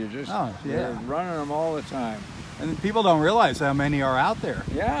either. You just you're running them all the time. And people don't realize how many are out there.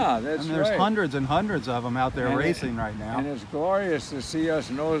 Yeah, that's And there's right. hundreds and hundreds of them out there And racing right now. And it's glorious to see us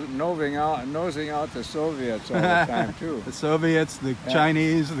nosing out the Soviets all the time too. The Soviets, the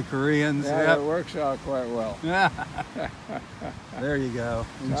Chinese, the Koreans. Yeah, Yep. it works out quite well. There you go.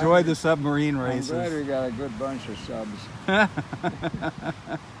 Enjoy the submarine races. I'm glad we got a good bunch of subs.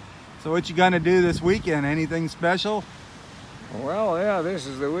 So what you gonna do this weekend? Anything special? Well, yeah, this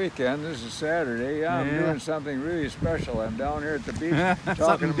is the weekend. This is Saturday. Yeah, I'm Yeah. doing something really special. I'm down here at the beach talking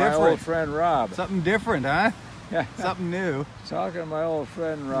Something to my different. old friend Rob. Something different, huh? Yeah, Something new. talking to my old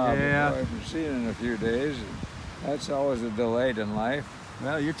friend Rob. Yeah. Who I haven't seen in a few days. That's always a delight in life.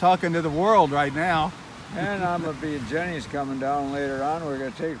 Well, you're talking to the world right now. And I'm gonna be Jenny's coming down later on. We're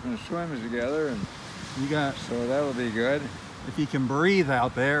gonna take some swims together, and You got, so that'll be good. if you can breathe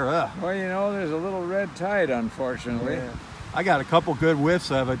out there. Well, you know, there's a little red tide, unfortunately. Yeah. I got a couple good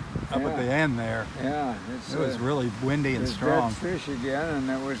whiffs of it up Yeah. at the end there. Yeah, it's It was really windy and there's strong. dead fish again, and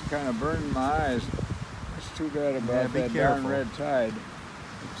it was kind of burning my eyes. It's too bad about be that careful. darn red tide.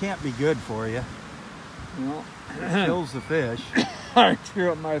 It can't be good for you. You know, It kills the fish. I feel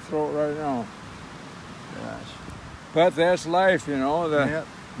it in my throat right now. Gosh. But that's life, you know. Yep.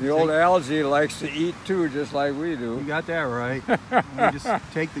 The old algae likes to eat too, just like we You do. got that right. We just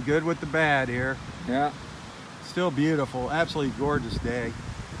take the good with the bad here. Yeah. Still beautiful. Absolutely gorgeous day.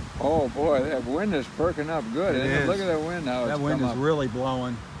 Oh boy, that wind is perking up good. It Isn't it? is. Look at that wind now. That it's wind come is up. really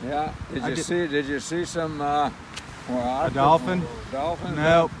blowing. Yeah. Did you see some? A dolphin? Dolphin?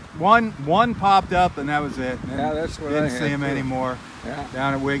 No, one popped up and that was it. Yeah, that's what I Didn't had see him too. anymore Yeah.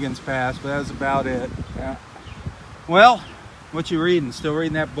 down at Wiggins Pass, but that was about it. Yeah. Well, what you reading? Still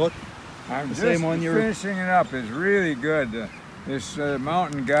reading that book? I'm The just same one you were- finishing it up. It's really good. This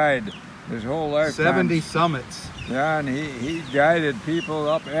mountain guide, his whole lifetime. 70 summits. Yeah, and he guided people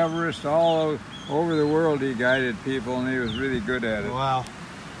up Everest, all over the world. He guided people, and he was really good at it. Wow.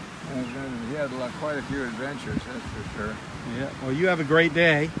 And he had quite a few adventures, that's for sure. Yeah. Well, you have a great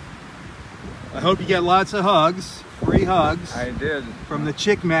day. I hope you get lots of hugs, free hugs I did. from the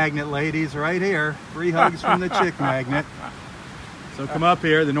Chick Magnet ladies right here. Free hugs from the Chick Magnet. So come up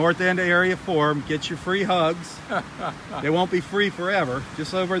here, the North End Area Forum, get your free hugs. They won't be free forever,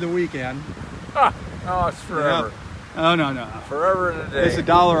 just over the weekend. No, it's forever. Yep. Oh, no. Forever and a day. It's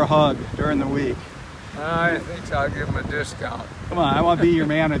 $1 a hug during the week. I think I'll give him a discount. Come on, I want to be your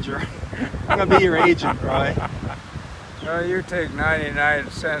manager. I'm going to be your agent, Roy. You take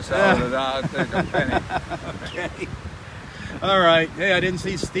 99 cents out of it, I'll take a penny. Okay. All right. Hey, I didn't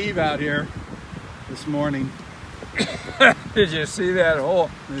see Steve out here this morning. Did you see that whole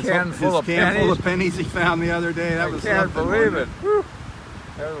can full of pennies? Full of pennies he found the other day. That I was can't something, believe wasn't it. Whew.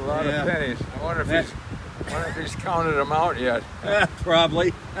 There's a lot Yeah. of pennies. I wonder if he's counted them out yet.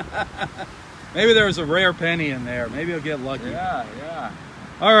 Probably. Maybe there was a rare penny in there. Maybe he'll get lucky. Yeah.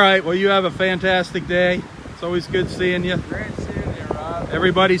 All right. Well, you have a fantastic day. It's always good seeing you. Great seeing you, Rob.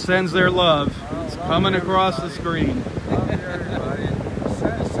 Everybody sends their love. Oh, It's love coming you, across the everybody. screen. Love you, everybody.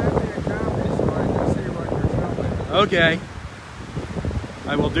 Send me a copy so I can see what you're filming. Okay.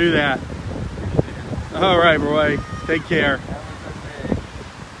 I will do that. All right, Roy. Take care. Have a good day.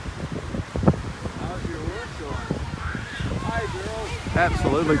 How's your work going? Hi, girls.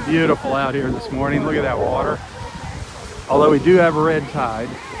 Absolutely beautiful out here this morning. Look at that water. Although we do have a red tide.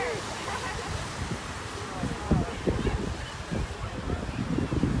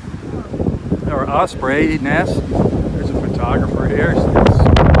 Our osprey nest. There's a photographer here. She's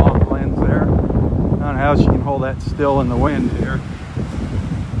got a long lens there. I don't know how she can hold that still in the wind here.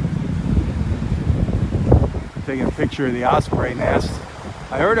 Taking a picture of the osprey nest.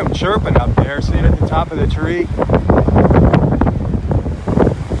 I heard them chirping up there. See it at the top of the tree?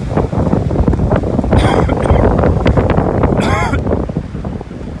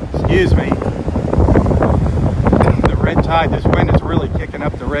 Excuse me. The red tide, this wind is really kicking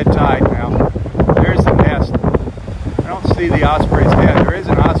up the red tide now. There's the nest. I don't see the osprey's head. There is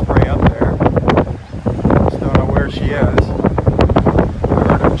an osprey up there. Just don't know where she is. I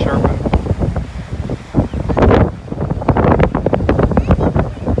heard them chirping.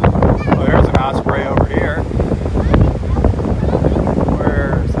 Oh, there's an osprey over here.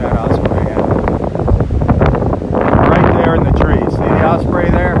 Where's that osprey at? Right there in the tree. See the osprey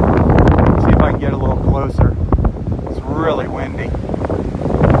there? Let's see if I can get a little closer. It's really windy.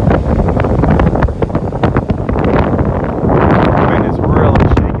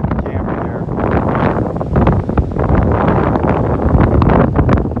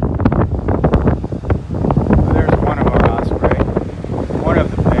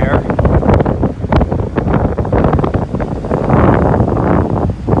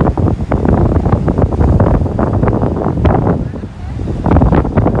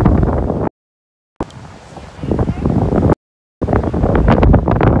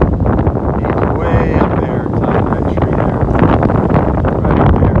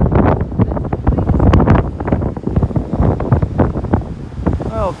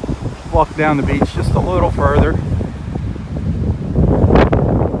 walk down the beach just a little further.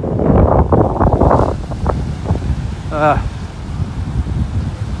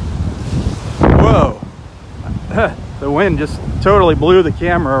 Whoa. The wind just totally blew the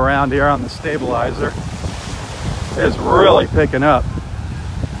camera around here on the stabilizer. It's really picking up.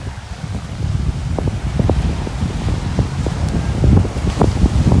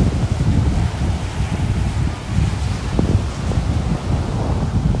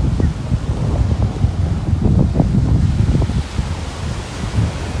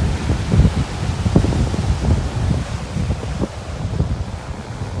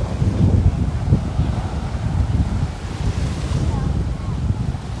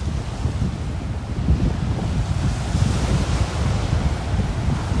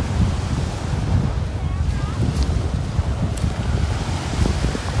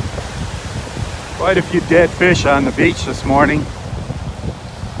 Quite a few dead fish on the beach this morning. You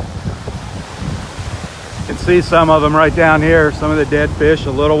can see some of them right down here. Some of the dead fish,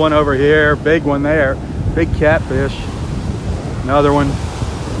 a little one over here, big one there, big catfish. Another one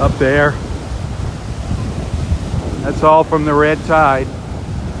up there. That's all from the red tide.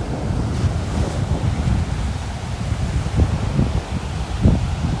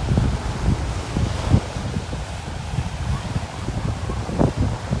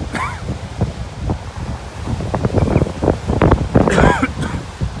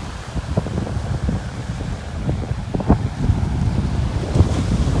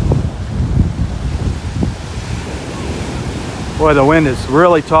 Boy, the wind is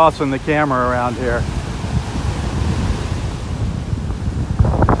really tossing the camera around here.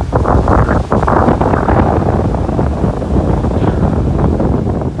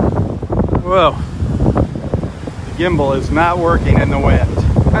 Whoa, the gimbal is not working in the wind.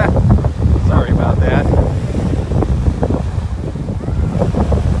 Sorry about that.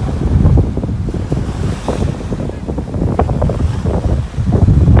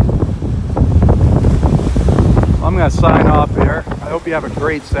 I'm going to sign off here. I hope you have a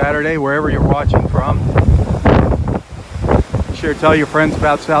great Saturday wherever you're watching from. Be sure to tell your friends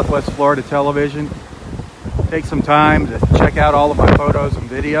about Southwest Florida Television. Take some time to check out all of my photos and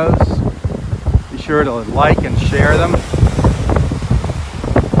videos. Be sure to like and share them.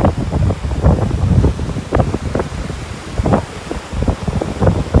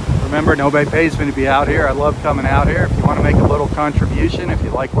 Remember, nobody pays me to be out here. I love coming out here. If you want to make a little contribution, if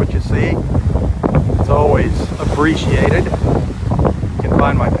you like what you see, it's always appreciated. You can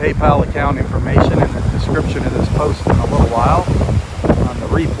find my PayPal account information in the description of this post in a little while on the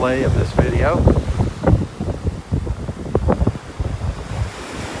replay of this video.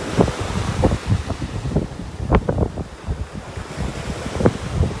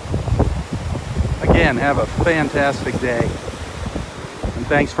 Again, have a fantastic day, and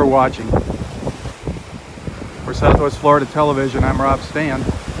thanks for watching. For Southwest Florida Television, I'm Robb Stan.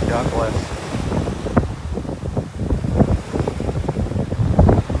 God bless.